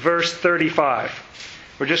 3, verse 35.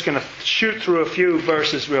 We're just going to shoot through a few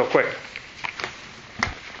verses real quick.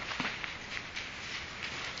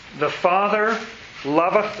 The Father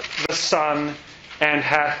loveth the Son, and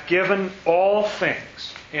hath given all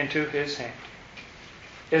things into His hand.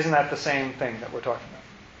 Isn't that the same thing that we're talking about?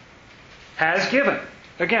 Has given.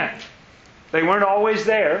 Again, they weren't always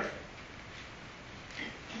there.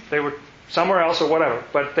 They were somewhere else or whatever,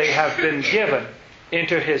 but they have been given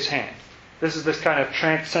into His hand. This is this kind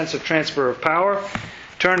of sense of transfer of power.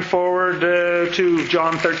 Turn forward to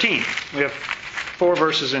John 13. We have 4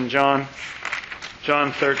 verses in John.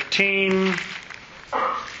 John 13.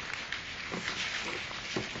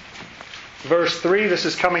 Verse 3, this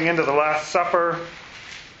is coming into the Last Supper.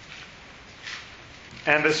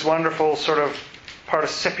 And this wonderful sort of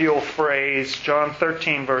participial phrase, John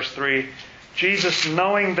 13, verse 3. Jesus,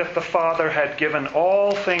 knowing that the Father had given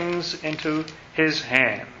all things into His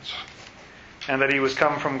hands, and that He was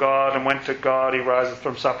come from God and went to God, He riseth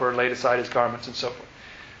from supper and laid aside His garments and so forth.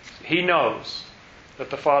 He knows that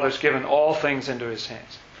the Father's given all things into His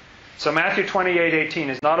hands. So Matthew 28:18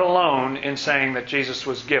 is not alone in saying that Jesus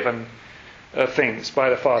was given things by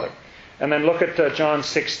the Father. And then look at John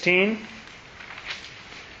 16,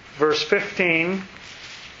 verse 15.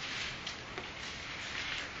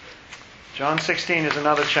 John 16 is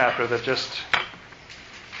another chapter that just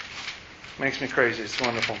makes me crazy. It's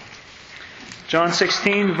wonderful. John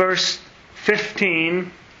 16, verse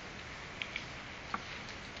 15.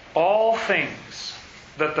 All things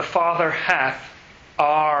that the Father hath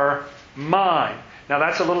are mine. Now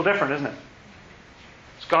that's a little different, isn't it?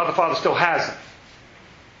 God the Father still has them.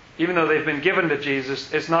 Even though they've been given to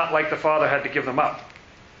Jesus, it's not like the Father had to give them up.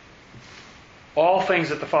 All things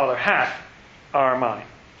that the Father hath are mine.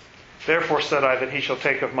 Therefore said I that He shall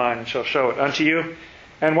take of mine and shall show it unto you.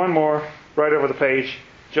 And one more, right over the page,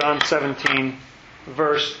 John 17,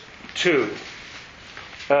 verse 2.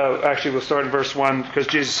 Actually, we'll start in verse 1 because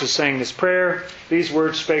Jesus is saying this prayer. These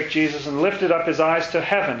words spake Jesus and lifted up His eyes to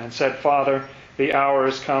heaven and said, Father, the hour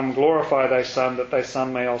is come, glorify Thy Son, that Thy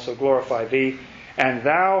Son may also glorify Thee. And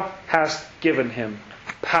Thou hast given Him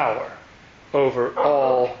power over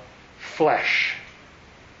all flesh.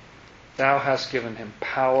 Thou hast given Him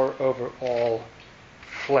power over all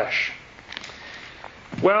flesh.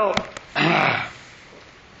 Well,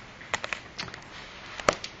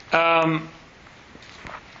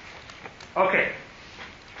 okay.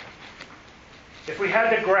 If we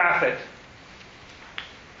had to graph it,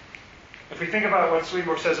 if we think about what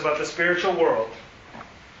Swedenborg says about the spiritual world,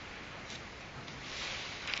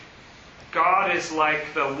 God is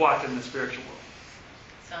like the what in the spiritual world?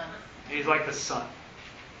 Son. He's like the sun.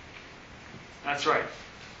 That's right.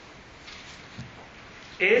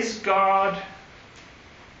 Is God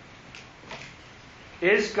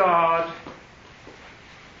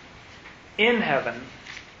in heaven,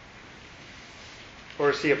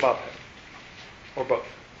 or is He above heaven? Or both?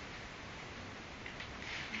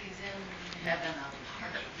 He's in heaven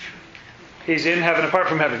apart from He's in heaven apart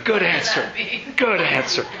from heaven. Good answer. Good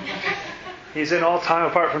answer. He's in all time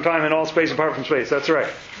apart from time, and all space apart from space. That's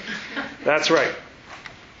right. That's right.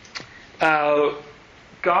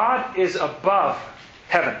 God is above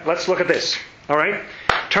heaven. Let's look at this. All right?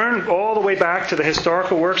 Turn all the way back to the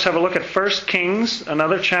historical works. Have a look at 1 Kings,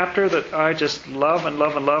 another chapter that I just love and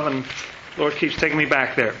love and love, and the Lord keeps taking me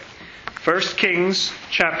back there. 1 Kings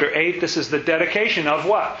chapter 8. This is the dedication of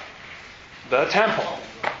what? The temple.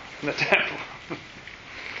 The temple.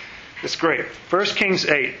 It's great. 1 Kings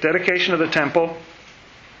 8, dedication of the temple.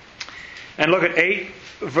 And look at 8,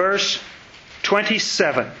 verse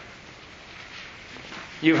 27.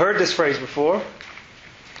 You've heard this phrase before.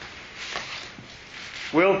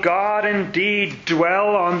 Will God indeed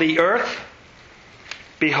dwell on the earth?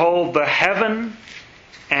 Behold, the heaven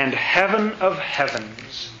and heaven of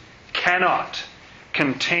heavens cannot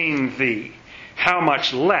contain thee. How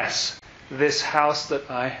much less this house that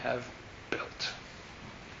I have built.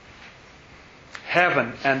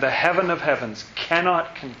 Heaven and the heaven of heavens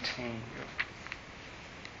cannot contain you.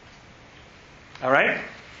 All right?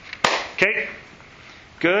 Okay?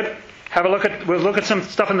 Good. We'll look at some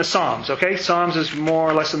stuff in the Psalms, okay? Psalms is more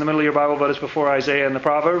or less in the middle of your Bible, but it's before Isaiah and the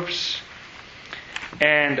Proverbs.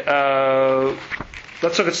 And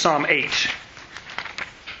let's look at Psalm 8.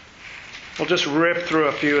 We'll just rip through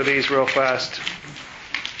a few of these real fast.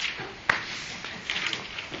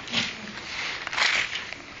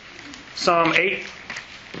 Psalm 8,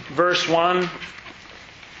 verse 1.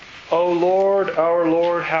 O Lord, our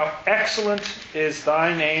Lord, how excellent is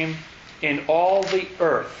thy name in all the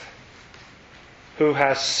earth, who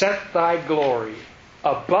has set thy glory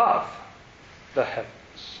above the heavens.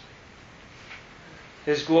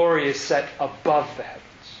 His glory is set above the heavens.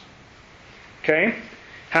 Okay?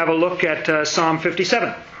 Have a look at Psalm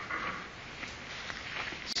 57.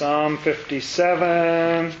 Psalm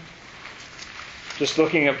 57, just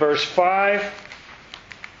looking at verse 5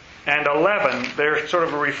 and 11. There's sort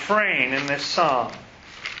of a refrain in this psalm.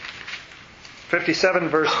 57,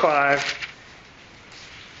 verse 5.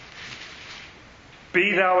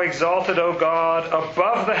 Be thou exalted, O God,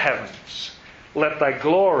 above the heavens. Let thy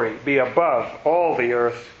glory be above all the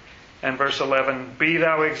earth. And verse 11, be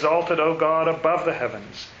thou exalted, O God, above the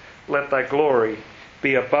heavens. Let thy glory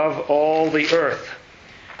be above all the earth.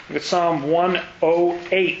 Look at Psalm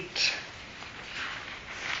 108.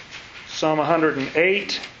 Psalm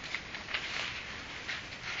 108.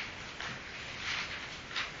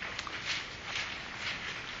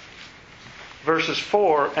 Verses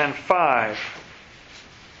 4 and 5.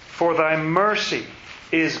 For thy mercy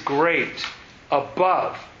is great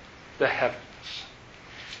above the heavens,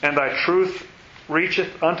 and thy truth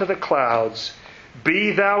reacheth unto the clouds.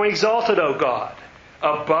 Be thou exalted, O God,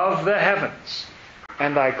 above the heavens,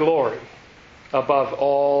 and thy glory above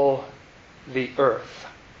all the earth.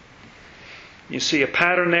 You see a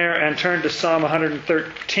pattern there, and turn to Psalm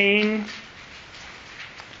 113.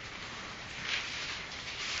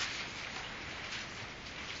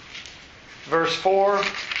 Verse 4.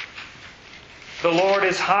 The Lord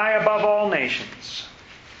is high above all nations,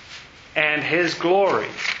 and His glory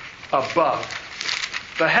above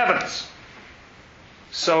the heavens.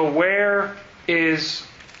 So where is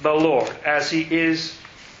the Lord as He is?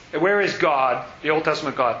 Where is God, the Old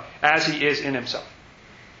Testament God, as He is in Himself?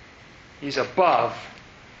 He's above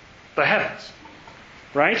the heavens.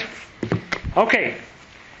 Right? Okay.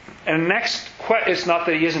 And next, it's not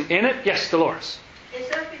that He isn't in it. Yes, Dolores. Is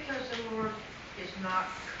that because the Lord is not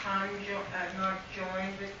not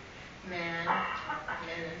joined with men in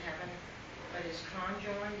heaven, but is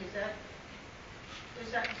conjoined?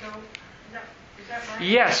 Does that go? Is that right?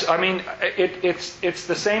 Yes, I mean it's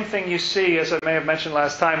the same thing you see, as I may have mentioned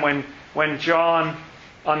last time, when John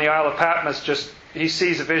on the Isle of Patmos he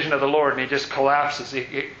sees a vision of the Lord and he just collapses.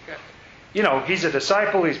 He's a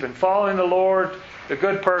disciple. He's been following the Lord, the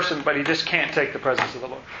good person, but he just can't take the presence of the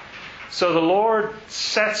Lord. So the Lord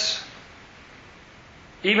sets.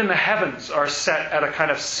 Even the heavens are set at a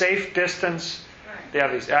kind of safe distance. They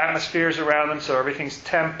have these atmospheres around them, so everything's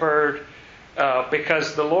tempered.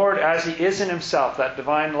 Because the Lord, as He is in Himself, that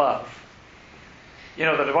divine love.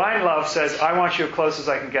 The divine love says, I want you as close as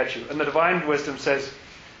I can get you. And the divine wisdom says,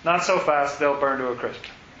 not so fast, they'll burn to a crisp.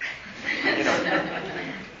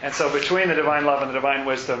 And so between the divine love and the divine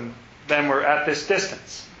wisdom, then we're at this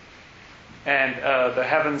distance. And the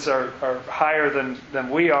heavens are higher than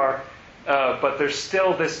we are. But there's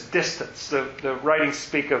still this distance. The writings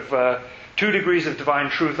speak of 2 degrees of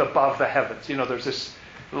divine truth above the heavens. There's this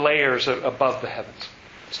layers above the heavens.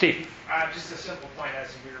 Steve? Just a simple point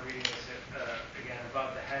as we were reading this again,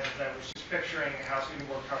 above the heavens. I was just picturing how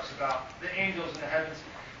Swedenborg talks about the angels in the heavens,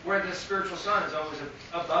 where the spiritual sun is always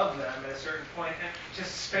above them at a certain point. And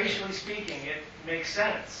just spatially speaking, it makes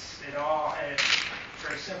sense. And it's a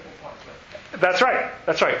very simple point. But That's right.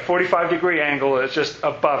 45-degree angle is just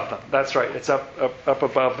above them. That's right. It's up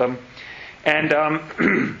above them. And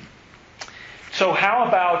so how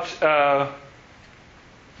about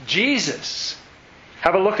Jesus?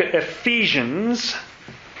 Have a look at Ephesians.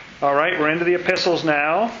 All right, we're into the epistles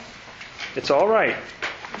now. It's all right.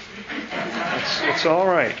 It's all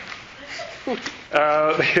right.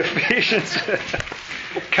 The Ephesians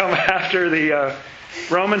come after the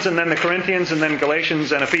Romans and then the Corinthians and then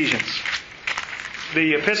Galatians and Ephesians.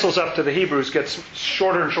 The epistles up to the Hebrews gets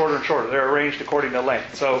shorter and shorter and shorter. They're arranged according to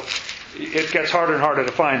length. So it gets harder and harder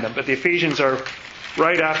to find them. But the Ephesians are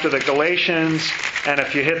right after the Galatians, and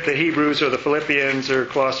if you hit the Hebrews or the Philippians or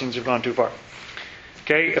Colossians, you've gone too far.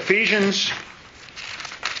 Okay, Ephesians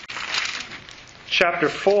chapter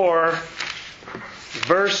 4,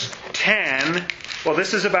 verse 10. Well,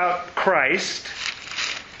 this is about Christ.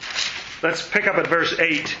 Let's pick up at verse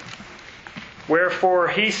 8. Wherefore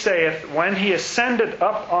he saith, when he ascended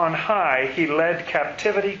up on high, he led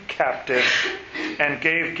captivity captive, and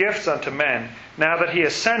gave gifts unto men. Now that he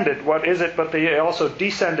ascended, what is it but that he also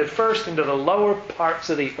descended first into the lower parts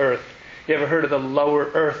of the earth? You ever heard of the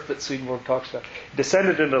lower earth that Swedenborg talks about?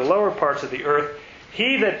 Descended into the lower parts of the earth.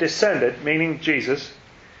 He that descended, meaning Jesus,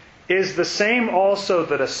 is the same also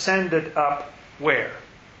that ascended up where?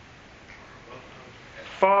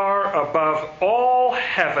 far above all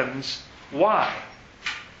heavens. Why?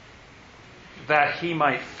 That He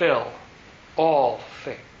might fill all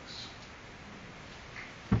things.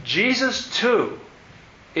 Jesus, too,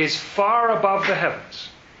 is far above the heavens.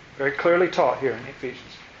 Very clearly taught here in Ephesians.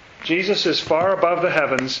 Jesus is far above the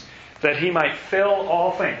heavens that He might fill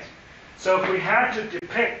all things. So if we had to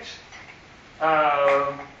depict... do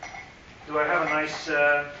I have a nice...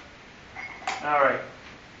 all right.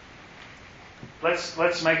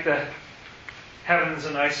 Let's make the heavens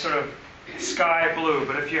a nice sort of sky blue.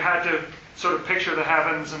 But if you had to sort of picture the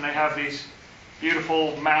heavens and they have these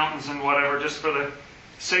beautiful mountains and whatever, just for the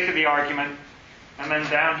sake of the argument, and then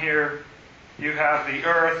down here you have the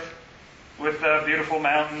earth with the beautiful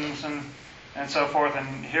mountains and so forth,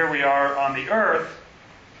 and here we are on the earth,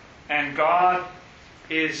 and God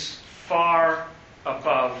is far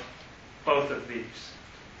above both of these.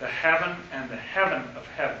 The heaven and the heaven of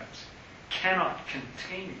heavens cannot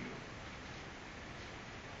contain you.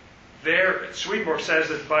 There, Swedenborg says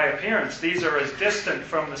that by appearance, these are as distant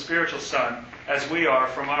from the spiritual sun as we are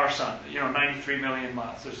from our sun. 93 million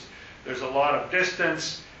miles. There's a lot of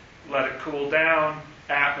distance. Let it cool down.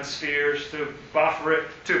 Atmospheres to buffer it,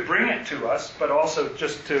 to bring it to us, but also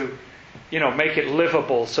just to, make it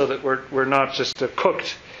livable so that we're not just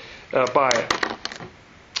cooked by it.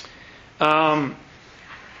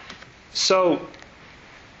 So.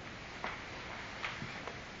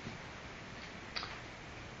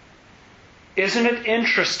 Isn't it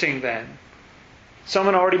interesting then?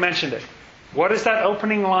 Someone already mentioned it. What is that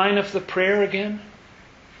opening line of the prayer again?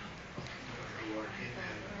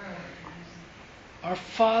 Our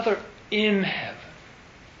Father in heaven.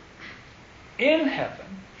 In heaven.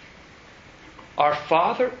 Our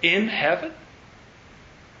Father in heaven?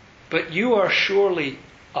 But you are surely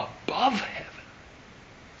above heaven.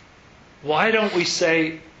 Why don't we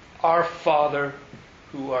say, Our Father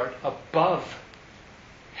who art above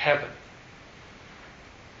heaven?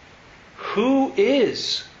 Who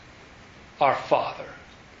is our Father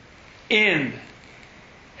in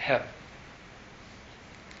heaven?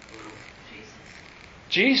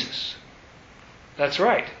 Jesus. That's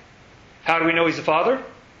right. How do we know He's the Father?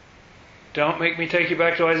 Don't make me take you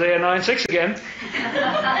back to Isaiah 9:6 again.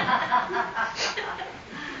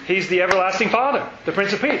 He's the everlasting Father, the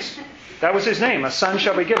Prince of Peace. That was His name. A son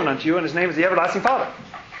shall be given unto you, and His name is the everlasting Father.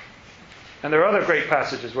 And there are other great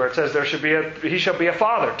passages where it says He shall be a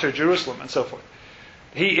father to Jerusalem and so forth.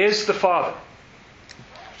 He is the Father.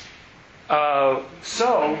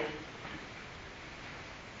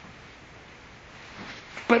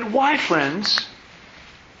 But why, friends,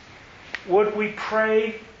 would we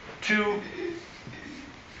pray to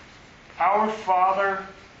our Father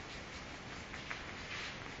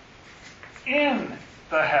in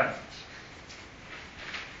the heavens?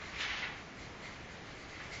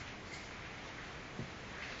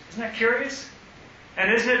 Isn't that curious?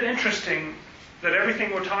 And isn't it interesting that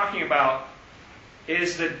everything we're talking about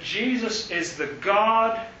is that Jesus is the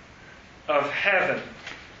God of heaven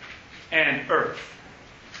and earth.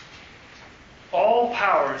 All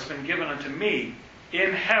power has been given unto me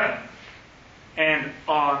in heaven and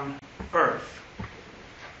on earth.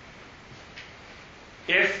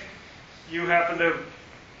 If you happen to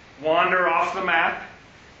wander off the map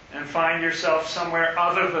and find yourself somewhere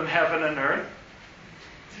other than heaven and earth,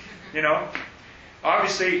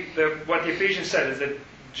 obviously what the Ephesians said is that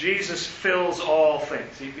Jesus fills all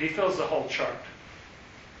things. He fills the whole chart.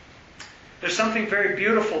 There's something very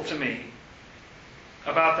beautiful to me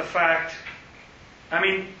about the fact,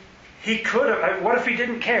 He could have, what if He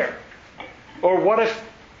didn't care? Or what if,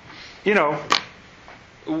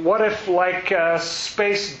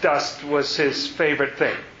 space dust was His favorite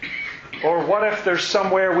thing? Or what if there's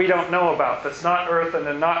somewhere we don't know about that's not earth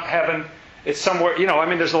and not heaven? It's somewhere,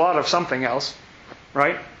 there's a lot of something else,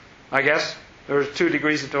 right? I guess. There's 2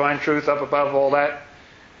 degrees of divine truth up above all that.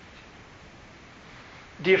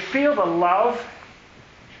 Do you feel the love?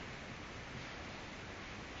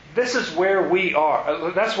 This is where we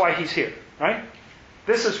are. That's why He's here, right?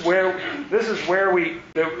 This is where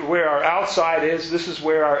our outside is. This is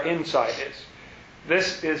where our inside is.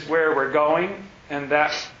 This is where we're going, and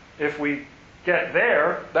that if we get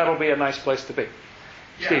there, that'll be a nice place to be.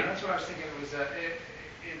 Yeah, Steve. that's what I was thinking. Was that it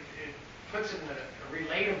puts it in a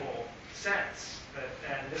relatable sense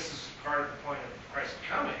and this is part of the point of Christ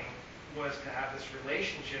coming, was to have this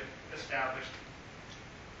relationship established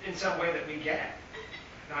in some way that we get,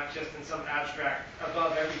 not just in some abstract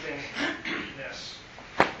above everythingness.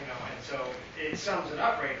 And so it sums it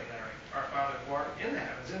up right in there. Our Father who art in the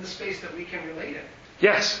heavens, in the space that we can relate it.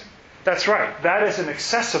 Yes, that's right. That is an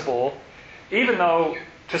accessible, even though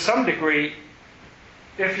to some degree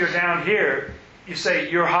if you're down here, you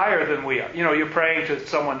say you're higher than we are. You're praying to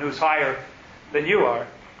someone who's higher than you are,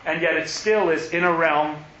 and yet it still is in a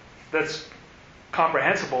realm that's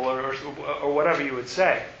comprehensible or whatever you would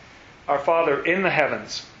say. Our Father in the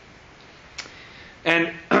heavens.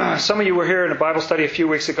 And some of you were here in a Bible study a few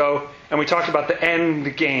weeks ago, and we talked about the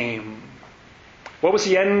end game. What was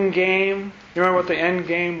the end game? You remember what the end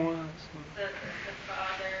game was? The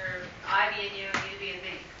Father, I be in you, you be in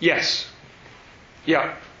me. Yes.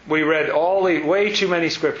 Yeah. We read way too many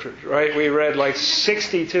scriptures, right? We read like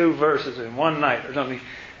 62 verses in one night or something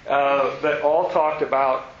that all talked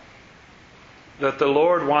about that the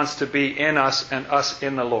Lord wants to be in us and us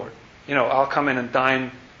in the Lord. I'll come in and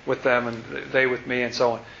dine with them and they with me and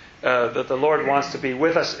so on. That the Lord wants to be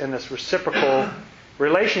with us in this reciprocal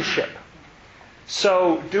relationship.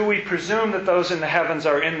 So, do we presume that those in the heavens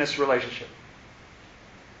are in this relationship?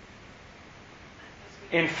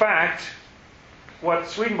 In fact, what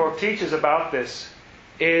Swedenborg teaches about this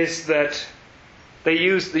is that they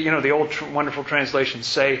use the old wonderful translations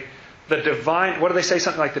say the divine. What do they say?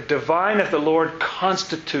 Something like the divine of the Lord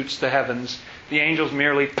constitutes the heavens. The angels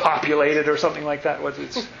merely populate it, or something like that.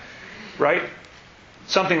 Right?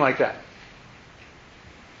 Something like that.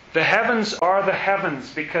 The heavens are the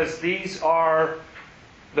heavens because these are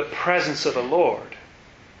the presence of the Lord.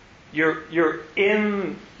 You're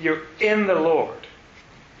in the Lord.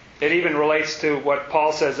 It even relates to what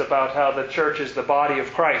Paul says about how the church is the body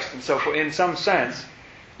of Christ. And so in some sense,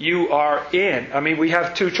 you are in. I mean, we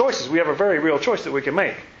have two choices. We have a very real choice that we can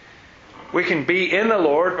make. We can be in the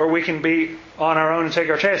Lord, or we can be on our own and take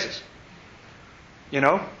our chances.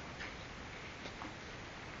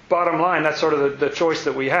 Bottom line, that's sort of the choice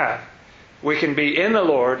that we have. We can be in the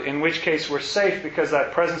Lord, in which case we're safe because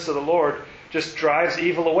that presence of the Lord just drives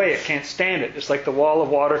evil away. It can't stand it. It's like the wall of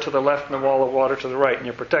water to the left and the wall of water to the right, and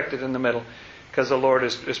you're protected in the middle because the Lord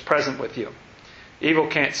is present with you. Evil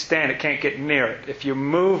can't stand it, can't get near it. If you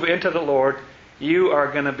move into the Lord, you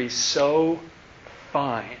are going to be so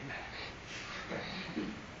fine.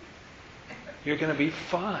 You're going to be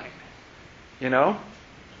fine. And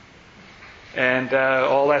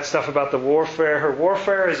all that stuff about the warfare. Her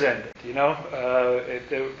warfare is ended.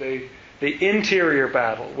 The interior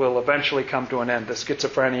battle will eventually come to an end. The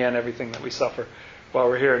schizophrenia and everything that we suffer while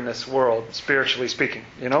we're here in this world, spiritually speaking.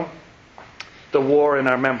 The war in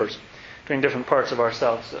our members between different parts of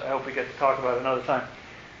ourselves. I hope we get to talk about it another time.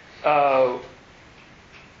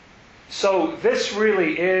 So this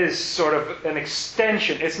really is sort of an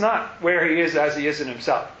extension. It's not where He is as He is in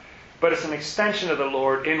Himself, but it's an extension of the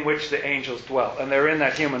Lord in which the angels dwell. And they're in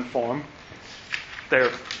that human form.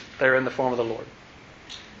 They're in the form of the Lord.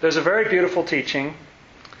 There's a very beautiful teaching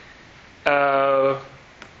that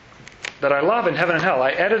I love in Heaven and Hell.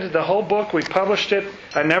 I edited the whole book. We published it.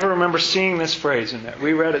 I never remember seeing this phrase in there.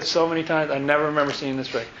 We read it so many times. I never remember seeing this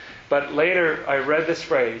phrase. But later I read this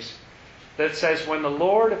phrase that says, when the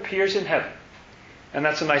Lord appears in heaven, and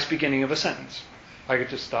that's a nice beginning of a sentence. I could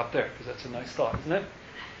just stop there because that's a nice thought, isn't it?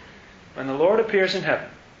 When the Lord appears in heaven,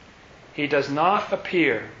 He does not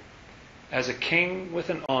appear as a king with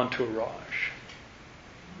an entourage,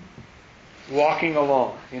 walking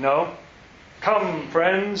along, Come,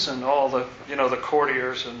 friends, and all the, the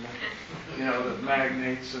courtiers and, the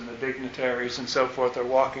magnates and the dignitaries and so forth are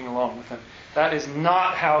walking along with Him. That is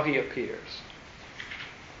not how He appears.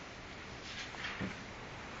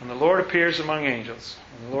 When the Lord appears among angels,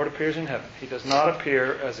 when the Lord appears in heaven, He does not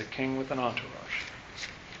appear as a king with an entourage,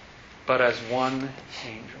 but as one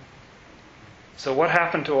angel. So what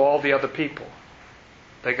happened to all the other people?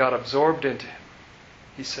 They got absorbed into Him.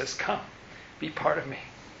 He says, come, be part of me.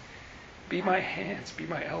 Be my hands, be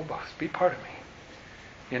my elbows, be part of me.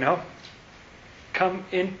 Come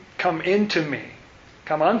into me.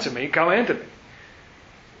 Come unto me, come into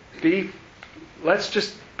me. Let's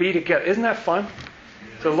just be together. Isn't that fun?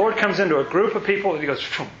 So the Lord comes into a group of people and He goes,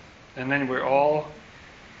 phoom, and then we're all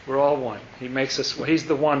one. He makes us. He's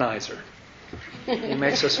the one-izer. He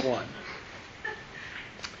makes us one.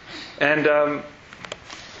 And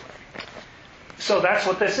so that's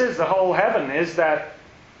what this is. The whole heaven is that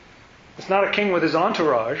it's not a king with his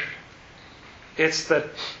entourage. It's that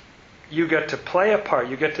you get to play a part.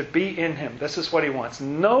 You get to be in Him. This is what He wants.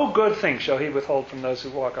 No good thing shall He withhold from those who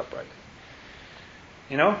walk uprightly.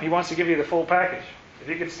 He wants to give you the full package. If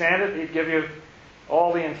He could stand it, He'd give you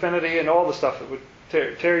all the infinity and all the stuff that would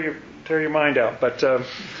tear your mind out. But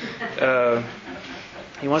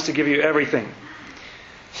He wants to give you everything.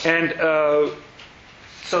 And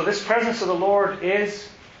so this presence of the Lord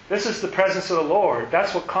this is the presence of the Lord.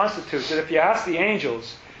 That's what constitutes it. If you ask the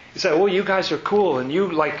angels, you say, you guys are cool and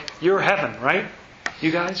you're heaven, right?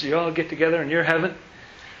 You guys, you all get together and you're heaven.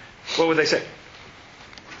 what would they say?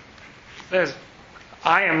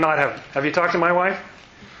 I am not heaven. Have you talked to my wife?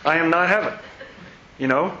 I am not heaven. You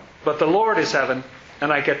know? But the Lord is heaven,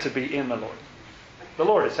 and I get to be in the Lord. The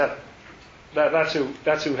Lord is heaven. That's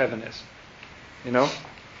who heaven is. You know?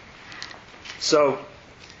 So,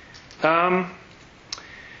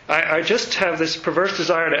 I just have this perverse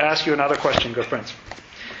desire to ask you another question, good friends.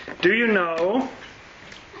 Do you know,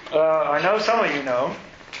 I know some of you know,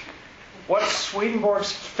 what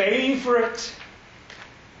Swedenborg's favorite,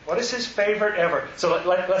 what is his favorite ever? So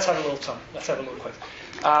let's have a little time. Let's have a little quiz.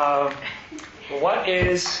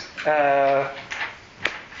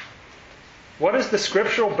 What is the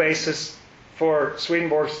scriptural basis for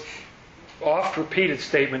Swedenborg's oft-repeated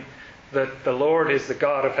statement that the Lord is the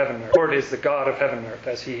God of heaven and earth? The Lord is the God of heaven and earth,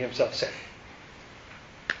 as he himself said.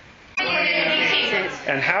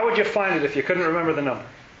 And how would you find it if you couldn't remember the number?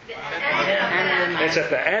 It's at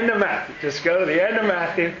the end of Matthew. Just go to the end of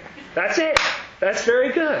Matthew. That's it. That's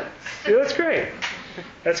very good. See, that's great.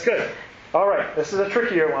 That's good. All right, this is a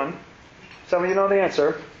trickier one. Some of you know the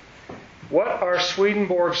answer. What are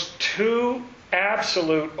Swedenborg's two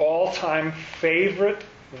absolute all-time favorite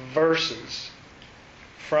verses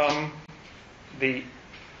from the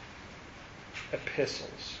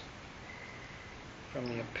epistles? From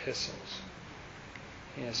the epistles.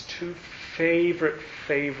 He has two favorite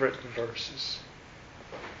verses.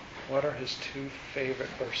 What are his two favorite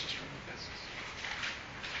verses from the epistles?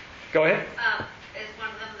 Go ahead. Is one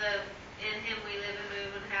of them the "In Him we live and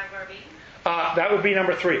move and have our being"? That would be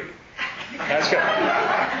number 3. That's good.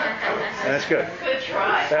 That's good. Good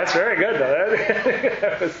try. That's very good, though.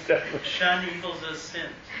 That was definitely... Shun evils as sin.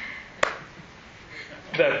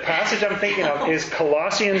 The passage I'm thinking of is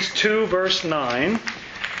Colossians 2, verse 9.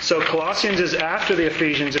 So Colossians is after the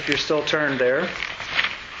Ephesians, if you're still turned there.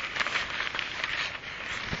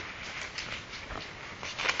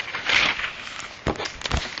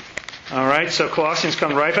 All right, so Colossians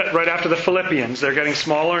come right after the Philippians. They're getting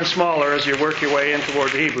smaller and smaller as you work your way in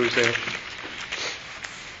toward the Hebrews there.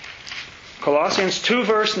 Colossians 2,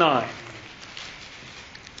 verse 9.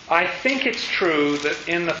 I think it's true that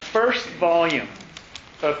in the first volume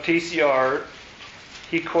of TCR,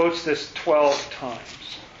 he quotes this 12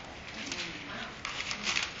 times.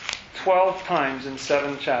 12 times in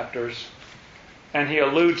 7 chapters. And he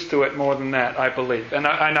alludes to it more than that, I believe. And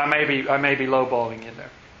I may be lowballing you there.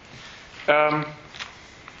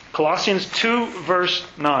 Colossians 2, verse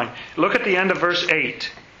 9. Look at the end of verse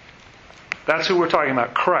 8. That's who we're talking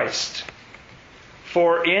about, Christ.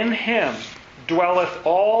 For in him dwelleth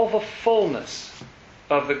all the fullness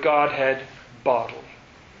of the Godhead bodily.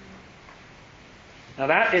 Now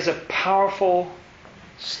that is a powerful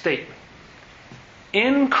statement.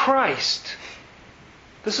 In Christ.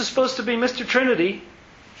 This is supposed to be Mr. Trinity.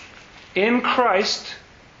 In Christ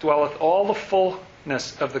dwelleth all the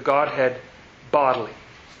fullness of the Godhead bodily.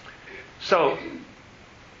 So,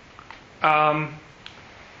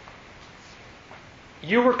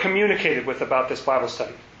 you were communicated with about this Bible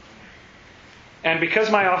study. And because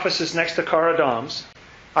my office is next to Cara Dom's,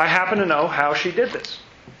 I happen to know how she did this.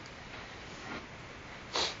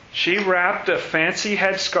 She wrapped a fancy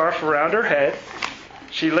headscarf around her head.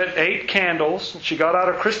 She lit 8 candles. She got out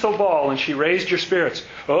a crystal ball and she raised your spirits.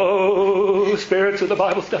 Oh, spirits of the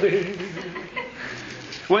Bible study.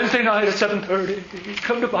 Wednesday night at 7:30.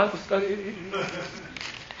 Come to Bible study.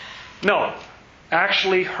 No.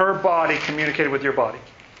 Actually, her body communicated with your body.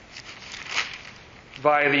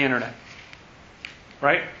 Via the internet.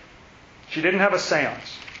 Right? She didn't have a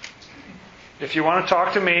seance. If you want to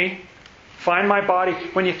talk to me, find my body.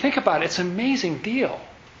 When you think about it, it's an amazing deal.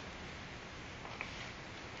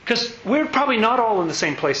 Because we're probably not all in the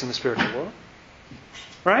same place in the spiritual world.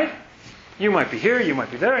 Right? You might be here, you might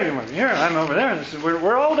be there, you might be here, I'm over there.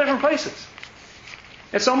 We're all different places.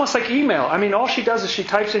 It's almost like email. I mean, all she does is she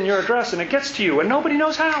types in your address and it gets to you and nobody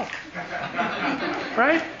knows how.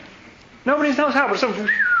 Right? Nobody knows how, but it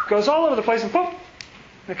goes all over the place and boom,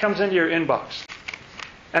 it comes into your inbox.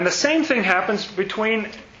 And the same thing happens between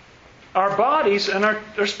our bodies and our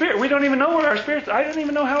spirit. We don't even know where our spirits, I don't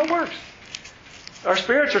even know how it works. Our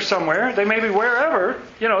spirits are somewhere. They may be wherever.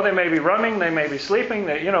 They may be running. They may be sleeping.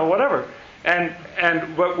 Whatever.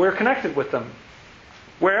 But we're connected with them.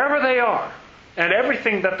 Wherever they are. And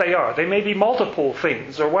everything that they are. They may be multiple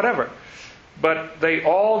things or whatever. But they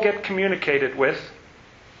all get communicated with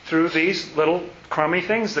through these little crummy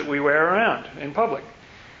things that we wear around in public.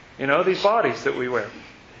 These bodies that we wear.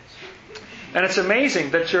 And it's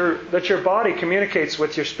amazing that your body communicates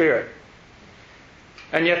with your spirit.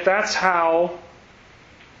 And yet that's how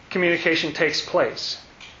communication takes place.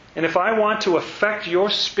 And if I want to affect your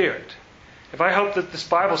spirit, if I hope that this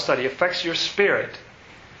Bible study affects your spirit,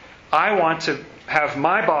 I want to have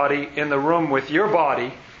my body in the room with your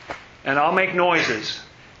body, and I'll make noises,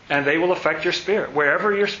 and they will affect your spirit.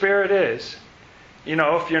 Wherever your spirit is,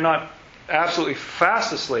 if you're not absolutely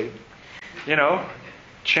fast asleep,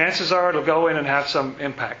 chances are it'll go in and have some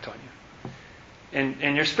impact on you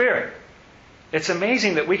in your spirit. It's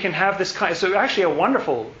amazing that we can have this kind. It's actually a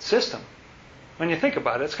wonderful system. When you think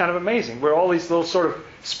about it, it's kind of amazing. We're all these little sort of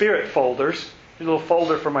spirit folders. A little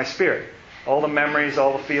folder for my spirit. All the memories,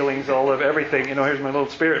 all the feelings, all of everything. Here's my little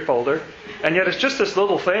spirit folder. And yet it's just this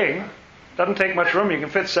little thing. Doesn't take much room. You can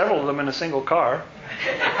fit several of them in a single car.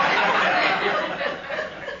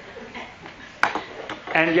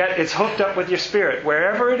 And yet it's hooked up with your spirit,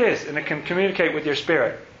 wherever it is, and it can communicate with your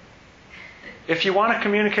spirit. If you want to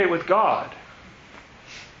communicate with God,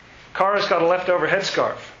 Cara's got a leftover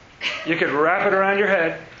headscarf. You could wrap it around your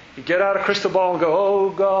head, you get out a crystal ball and go, "Oh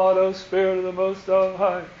God, oh Spirit of the Most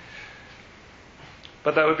High."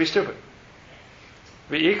 But that would be stupid.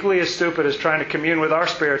 It would be equally as stupid as trying to commune with our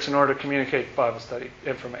spirits in order to communicate Bible study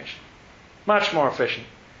information. Much more efficient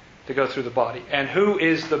to go through the body. And who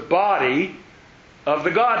is the body of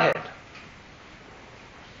the Godhead?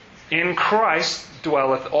 In Christ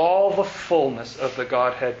dwelleth all the fullness of the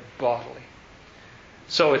Godhead bodily.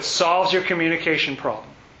 So it solves your communication problem.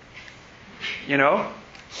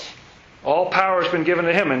 All power has been given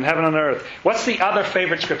to Him in heaven and earth. What's the other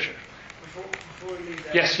favorite scripture? Before we leave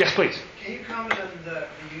that, Yes, please. Can you comment on the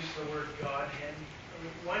use of the word Godhead?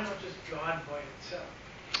 Why not just God by itself?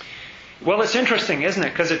 Well, it's interesting, isn't it?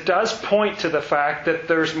 Because it does point to the fact that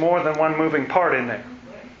there's more than one moving part in there.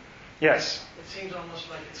 Right? Yes. It seems almost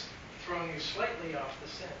like it's throwing you slightly off the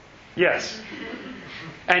scent. Yes.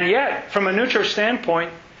 And yet, from a New Church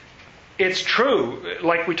standpoint, it's true.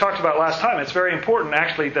 Like we talked about last time, it's very important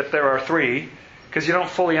actually that there are three, because you don't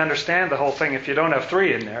fully understand the whole thing if you don't have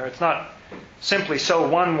three in there. It's not simply so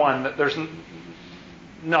one that there's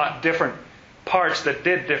not different parts that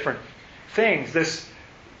did different things. This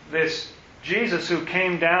Jesus who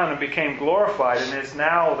came down and became glorified and is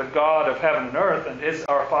now the God of heaven and earth and is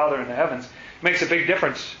our Father in the heavens makes a big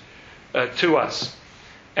difference to us.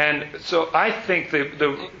 And so I think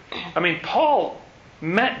Paul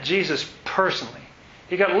met Jesus personally.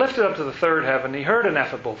 He got lifted up to the third heaven. He heard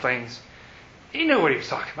ineffable things. He knew what he was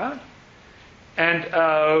talking about.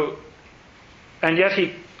 And yet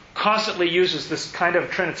he constantly uses this kind of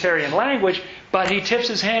Trinitarian language, but he tips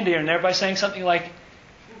his hand here and there by saying something like,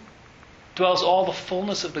 dwells all the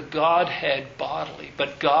fullness of the Godhead bodily.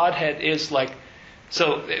 But Godhead is like,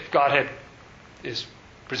 so if Godhead is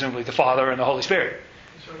presumably the Father and the Holy Spirit.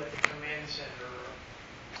 Sort of like a command center.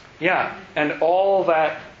 Yeah, and all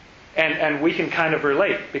that, and we can kind of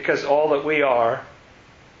relate, because all that we are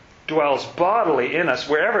dwells bodily in us,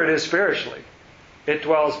 wherever it is spiritually. It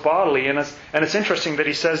dwells bodily in us. And it's interesting that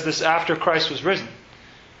he says this after Christ was risen.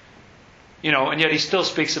 And yet he still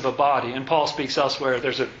speaks of a body. And Paul speaks elsewhere.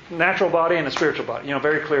 There's a natural body and a spiritual body.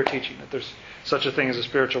 Very clear teaching that there's such a thing as a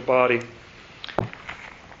spiritual body.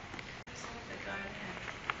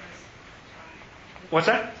 What's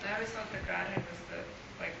that? I always thought that Godhead was the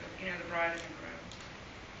bride and the groom.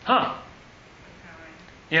 Huh.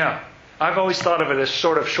 Yeah. I've always thought of it as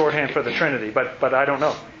sort of shorthand for the Trinity, but I don't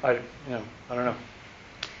know. I don't know.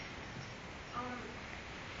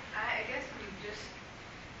 I guess I'm just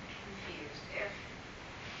confused.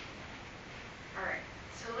 All right,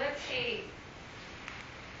 so let's say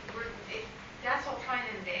that's all fine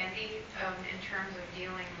and dandy in terms of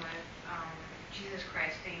dealing with Jesus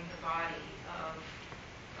Christ being the body of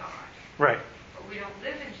God. Right. But we don't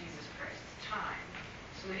live in Jesus Christ's time,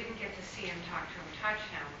 so we didn't get to see Him, talk to Him, touch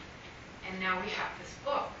Him. And now we have this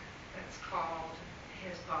book that's called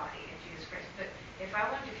His Body and Jesus Christ. But if I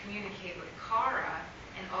wanted to communicate with Cara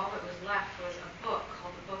and all that was left was a book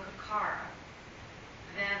called the Book of Cara,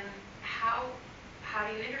 then how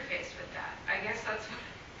do you interface with that? I guess that's what...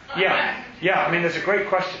 Yeah. It's a great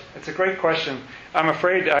question. It's a great question. I'm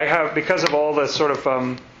afraid I have, because of all the sort of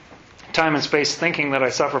time and space thinking that I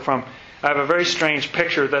suffer from, I have a very strange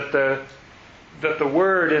picture that the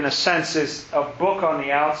Word, in a sense, is a book on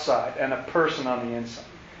the outside and a person on the inside.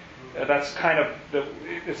 That's kind of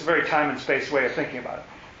it's a very time and space way of thinking about it.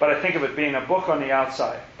 But I think of it being a book on the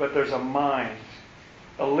outside, but there's a mind,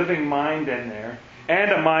 a living mind in there,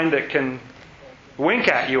 and a mind that can wink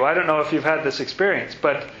at you. I don't know if you've had this experience,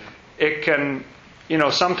 but it can,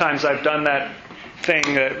 sometimes I've done that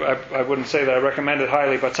thing. I wouldn't say that I recommend it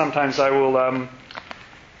highly, but sometimes I will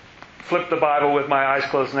flip the Bible with my eyes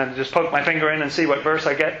closed and then just poke my finger in and see what verse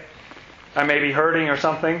I get. I may be hurting or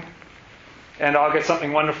something, and I'll get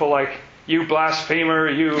something wonderful like, you blasphemer,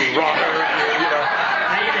 you rotter,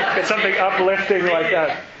 it's something uplifting like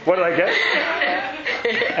that. What did I get?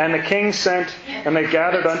 And the king sent, and they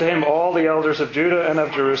gathered unto him all the elders of Judah and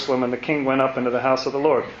of Jerusalem, and the king went up into the house of the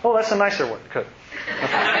Lord. Oh, that's a nicer word. Good.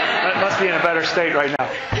 That must be in a better state right now.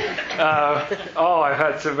 I've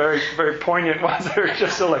had some very, very poignant ones that are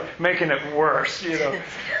just like making it worse,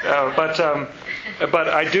 But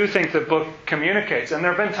I do think the book communicates. And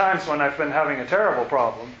there have been times when I've been having a terrible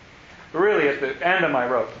problem, really at the end of my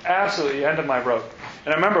rope, absolutely end of my rope.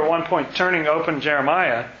 And I remember at one point turning open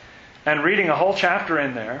Jeremiah and reading a whole chapter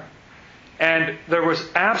in there, and there was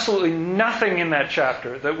absolutely nothing in that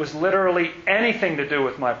chapter that was literally anything to do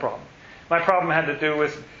with my problem. My problem had to do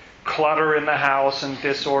with clutter in the house and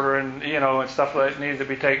disorder and stuff that needed to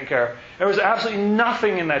be taken care of. There was absolutely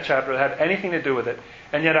nothing in that chapter that had anything to do with it.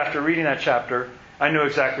 And yet after reading that chapter, I knew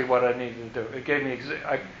exactly what I needed to do. It gave me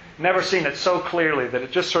I've never seen it so clearly that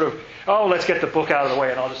it just sort of, let's get the book out of the way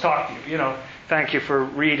and I'll just talk to you. Thank you for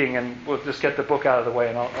reading, and we'll just get the book out of the way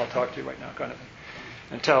and I'll talk to you right now, kind of thing.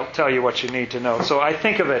 And tell you what you need to know. So I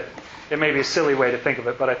think of it may be a silly way to think of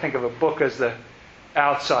it, but I think of a book as the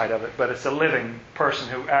outside of it, but it's a living person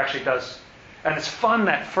who actually does. And it's fun,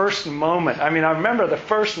 that first moment. I mean, I remember the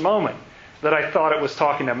first moment that I thought it was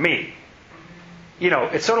talking to me.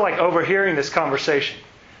 It's sort of like overhearing this conversation.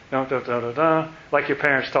 Like your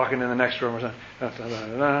parents talking in the next room or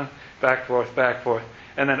something. Back, forth.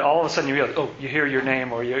 And then all of a sudden you realize, you hear your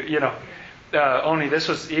name, or only this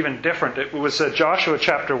was even different. It was Joshua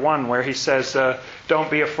chapter 1 where he says,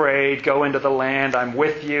 don't be afraid, go into the land, I'm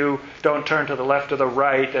with you, don't turn to the left or the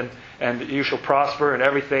right, and you shall prosper and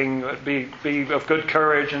everything, be of good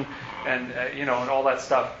courage and all that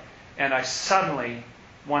stuff. And I suddenly,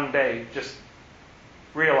 one day, just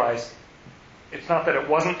realized it's not that it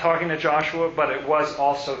wasn't talking to Joshua, but it was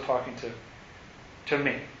also talking to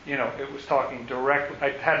me. It was talking directly.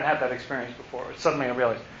 I hadn't had that experience before. Suddenly I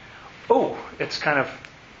realized, it's kind of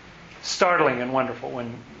startling and wonderful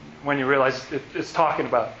when you realize it's talking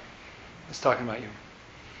about you.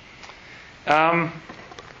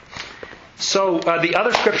 So the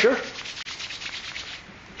other scripture.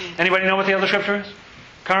 Anybody know what the other scripture is?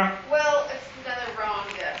 Cara? Well, it's another wrong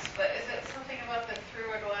guess, but is it something about the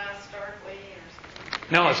through a glass darkly or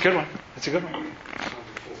something? No, it's a good one. It's a good one.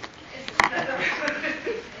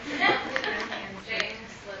 James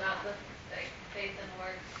split up the faith and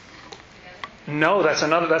works together? No,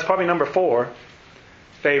 that's probably number 4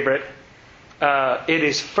 favorite. It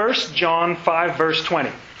is 1 John 5 verse 20.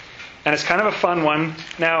 And it's kind of a fun one.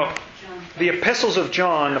 Now, the epistles of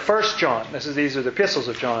John, the 1 John, these are the epistles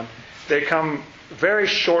of John, they come very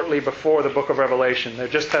shortly before the book of Revelation. They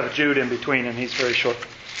just have Jude in between, and he's very short.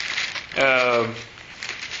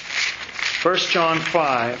 1 John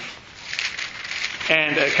 5.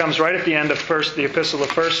 And it comes right at the end of the epistle of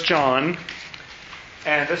 1 John.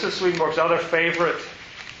 And this is Swedenborg's other favorite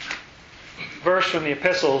verse from the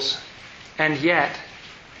epistles. And yet,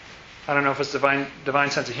 I don't know if it's divine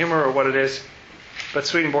sense of humor or what it is, but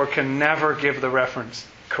Swedenborg can never give the reference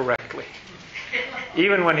correctly.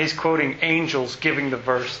 Even when he's quoting angels giving the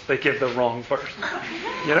verse, they give the wrong verse.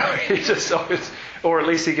 He just always, or at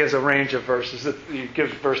least he gives a range of verses. He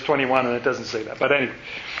gives verse 21 and it doesn't say that. But anyway.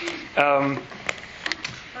 1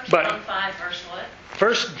 John 5, verse what?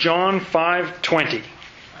 1 John 5:20.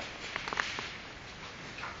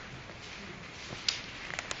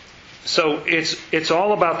 So it's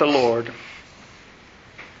all about the Lord.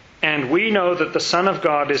 And we know that the Son of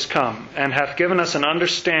God is come, and hath given us an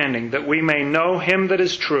understanding that we may know Him that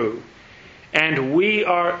is true, and we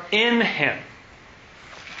are in Him.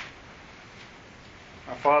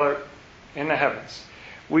 Our Father in the heavens.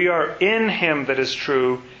 We are in Him that is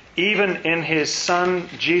true, even in His Son,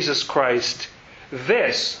 Jesus Christ.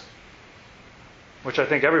 This, which I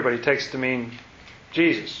think everybody takes to mean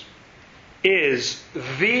Jesus, is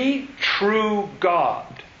the true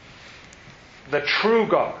God. The true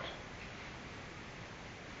God.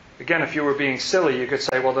 Again, if you were being silly, you could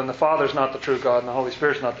say, well, then the Father's not the true God and the Holy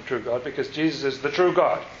Spirit's not the true God, because Jesus is the true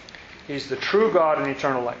God. He's the true God in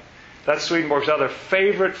eternal life. That's Swedenborg's other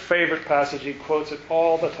favorite passage. He quotes it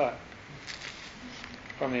all the time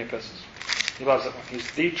from the epistles. He loves that one.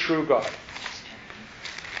 He's the true God.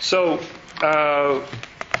 So,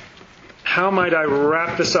 how might I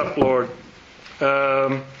wrap this up, Lord?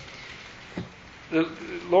 The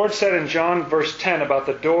Lord said in John verse 10 about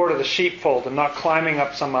the door to the sheepfold and not climbing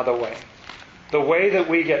up some other way. The way that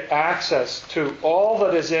we get access to all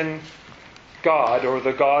that is in God, or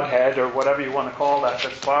the Godhead, or whatever you want to call that,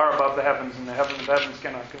 that's far above the heavens and the heavens of heavens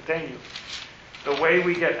cannot contain you. The way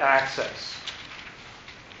we get access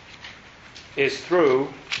is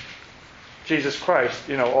through Jesus Christ.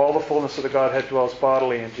 All the fullness of the Godhead dwells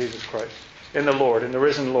bodily in Jesus Christ, in the Lord, in the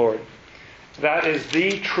risen Lord. That is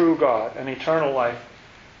the true God and eternal life.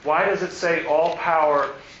 Why does it say all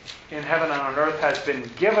power in heaven and on earth has been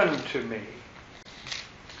given to me?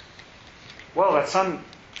 Well, that Son,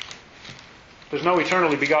 there's no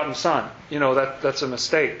eternally begotten Son. That's a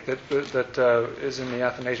mistake that is in the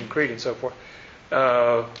Athanasian Creed and so forth.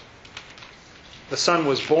 The Son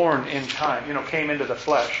was born in time, came into the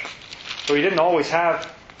flesh. So He didn't always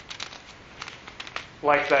have,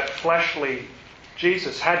 like that fleshly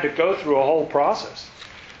Jesus, had to go through a whole process,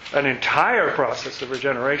 an entire process of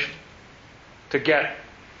regeneration to get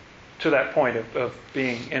to that point of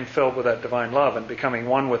being infilled with that divine love and becoming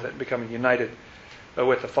one with it, becoming united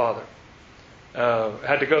with the Father.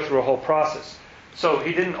 Had to go through a whole process. So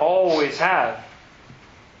He didn't always have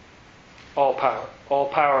all power. All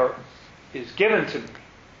power is given to me.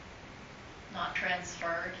 Not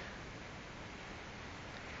transferred.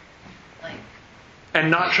 And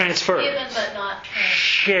not transferred. Given but not transferred.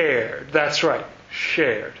 Shared. That's right.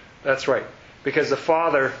 Shared. That's right. Because the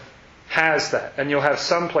Father has that. And you'll have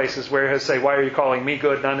some places where He'll say, why are you calling me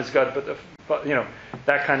good? None is good but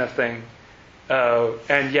that kind of thing.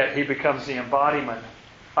 And yet He becomes the embodiment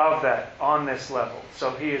of that on this level.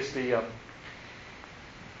 So He is the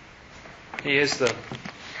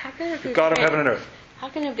God of heaven and earth. How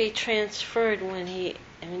can it be transferred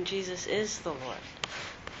when Jesus is the Lord?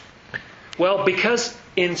 Well, because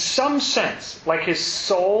in some sense, like His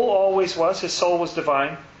soul always was, His soul was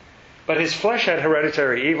divine, but His flesh had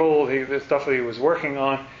hereditary evil, the stuff that He was working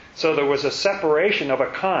on, so there was a separation of a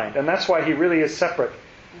kind, and that's why He really is separate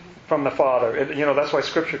from the Father. That's why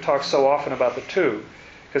Scripture talks so often about the two,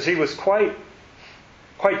 because He was quite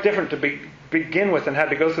different to begin with and had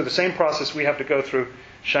to go through the same process we have to go through,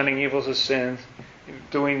 shunning evils as sins,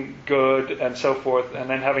 doing good and so forth, and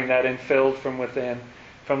then having that infilled from within,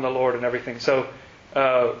 from the Lord and everything. So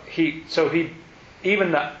he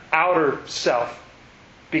even the outer self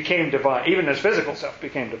became divine, even His physical self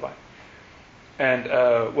became divine, and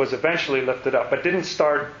was eventually lifted up, but didn't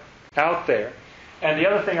start out there. And the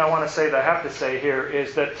other thing I want to say that I have to say here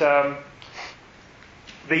is that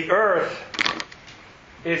the earth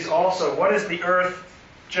is also, what is the earth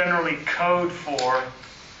generally code for?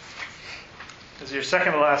 This is your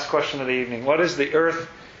second to last question of the evening. What is the earth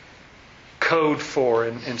code for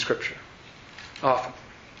in Scripture? Often.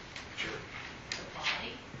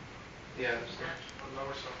 Yeah.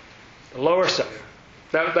 The lower self.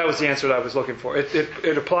 That was the answer that I was looking for.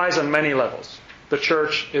 It applies on many levels. The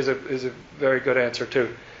church is a very good answer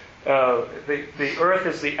too. The earth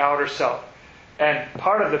is the outer self. And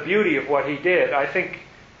part of the beauty of what He did, I think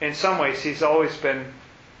in some ways He's always been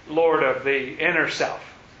Lord of the inner self.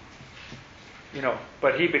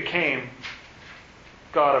 But He became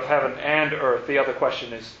God of heaven and earth. The other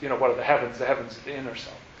question is, what are the heavens? The heavens is the inner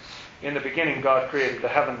self. In the beginning, God created the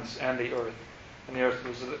heavens and the earth. And the earth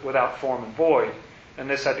was without form and void. And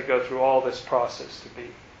this had to go through all this process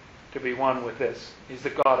to be one with this. He's the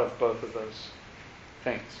God of both of those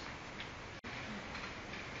things.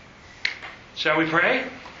 Shall we pray?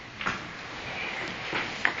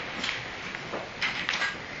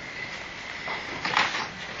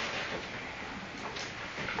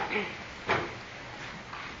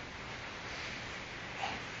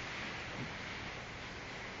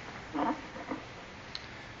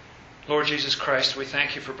 Lord Jesus Christ, we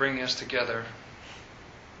thank You for bringing us together.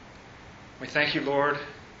 We thank You, Lord,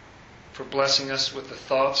 for blessing us with the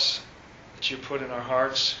thoughts that You put in our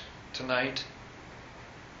hearts tonight,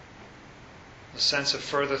 the sense of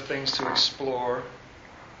further things to explore.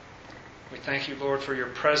 We thank You, Lord, for Your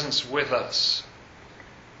presence with us,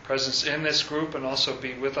 presence in this group, and also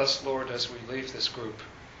be with us, Lord, as we leave this group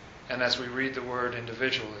and as we read the Word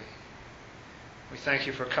individually. We thank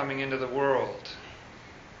You for coming into the world,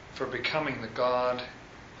 for becoming the God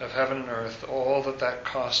of heaven and earth, all that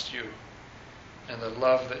cost You, and the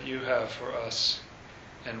love that You have for us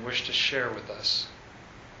and wish to share with us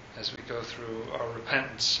as we go through our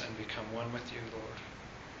repentance and become one with You, Lord.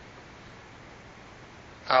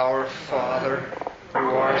 Our Father, who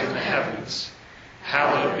art in the heavens,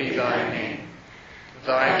 hallowed be Thy name.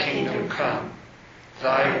 Thy kingdom come,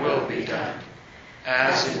 Thy will be done,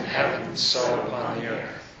 as in heaven, so upon the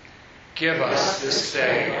earth. Give us this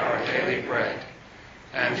day our daily bread,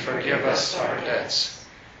 and forgive us our debts,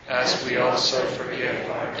 as we also forgive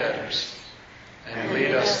our debtors. And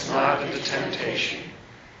lead us not into temptation,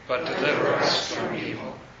 but deliver us from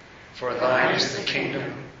evil. For Thine is the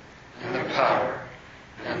kingdom, and the power,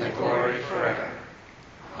 and the glory forever.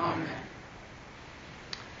 Amen.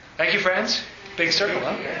 Thank you, friends. Big circle,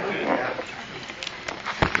 huh?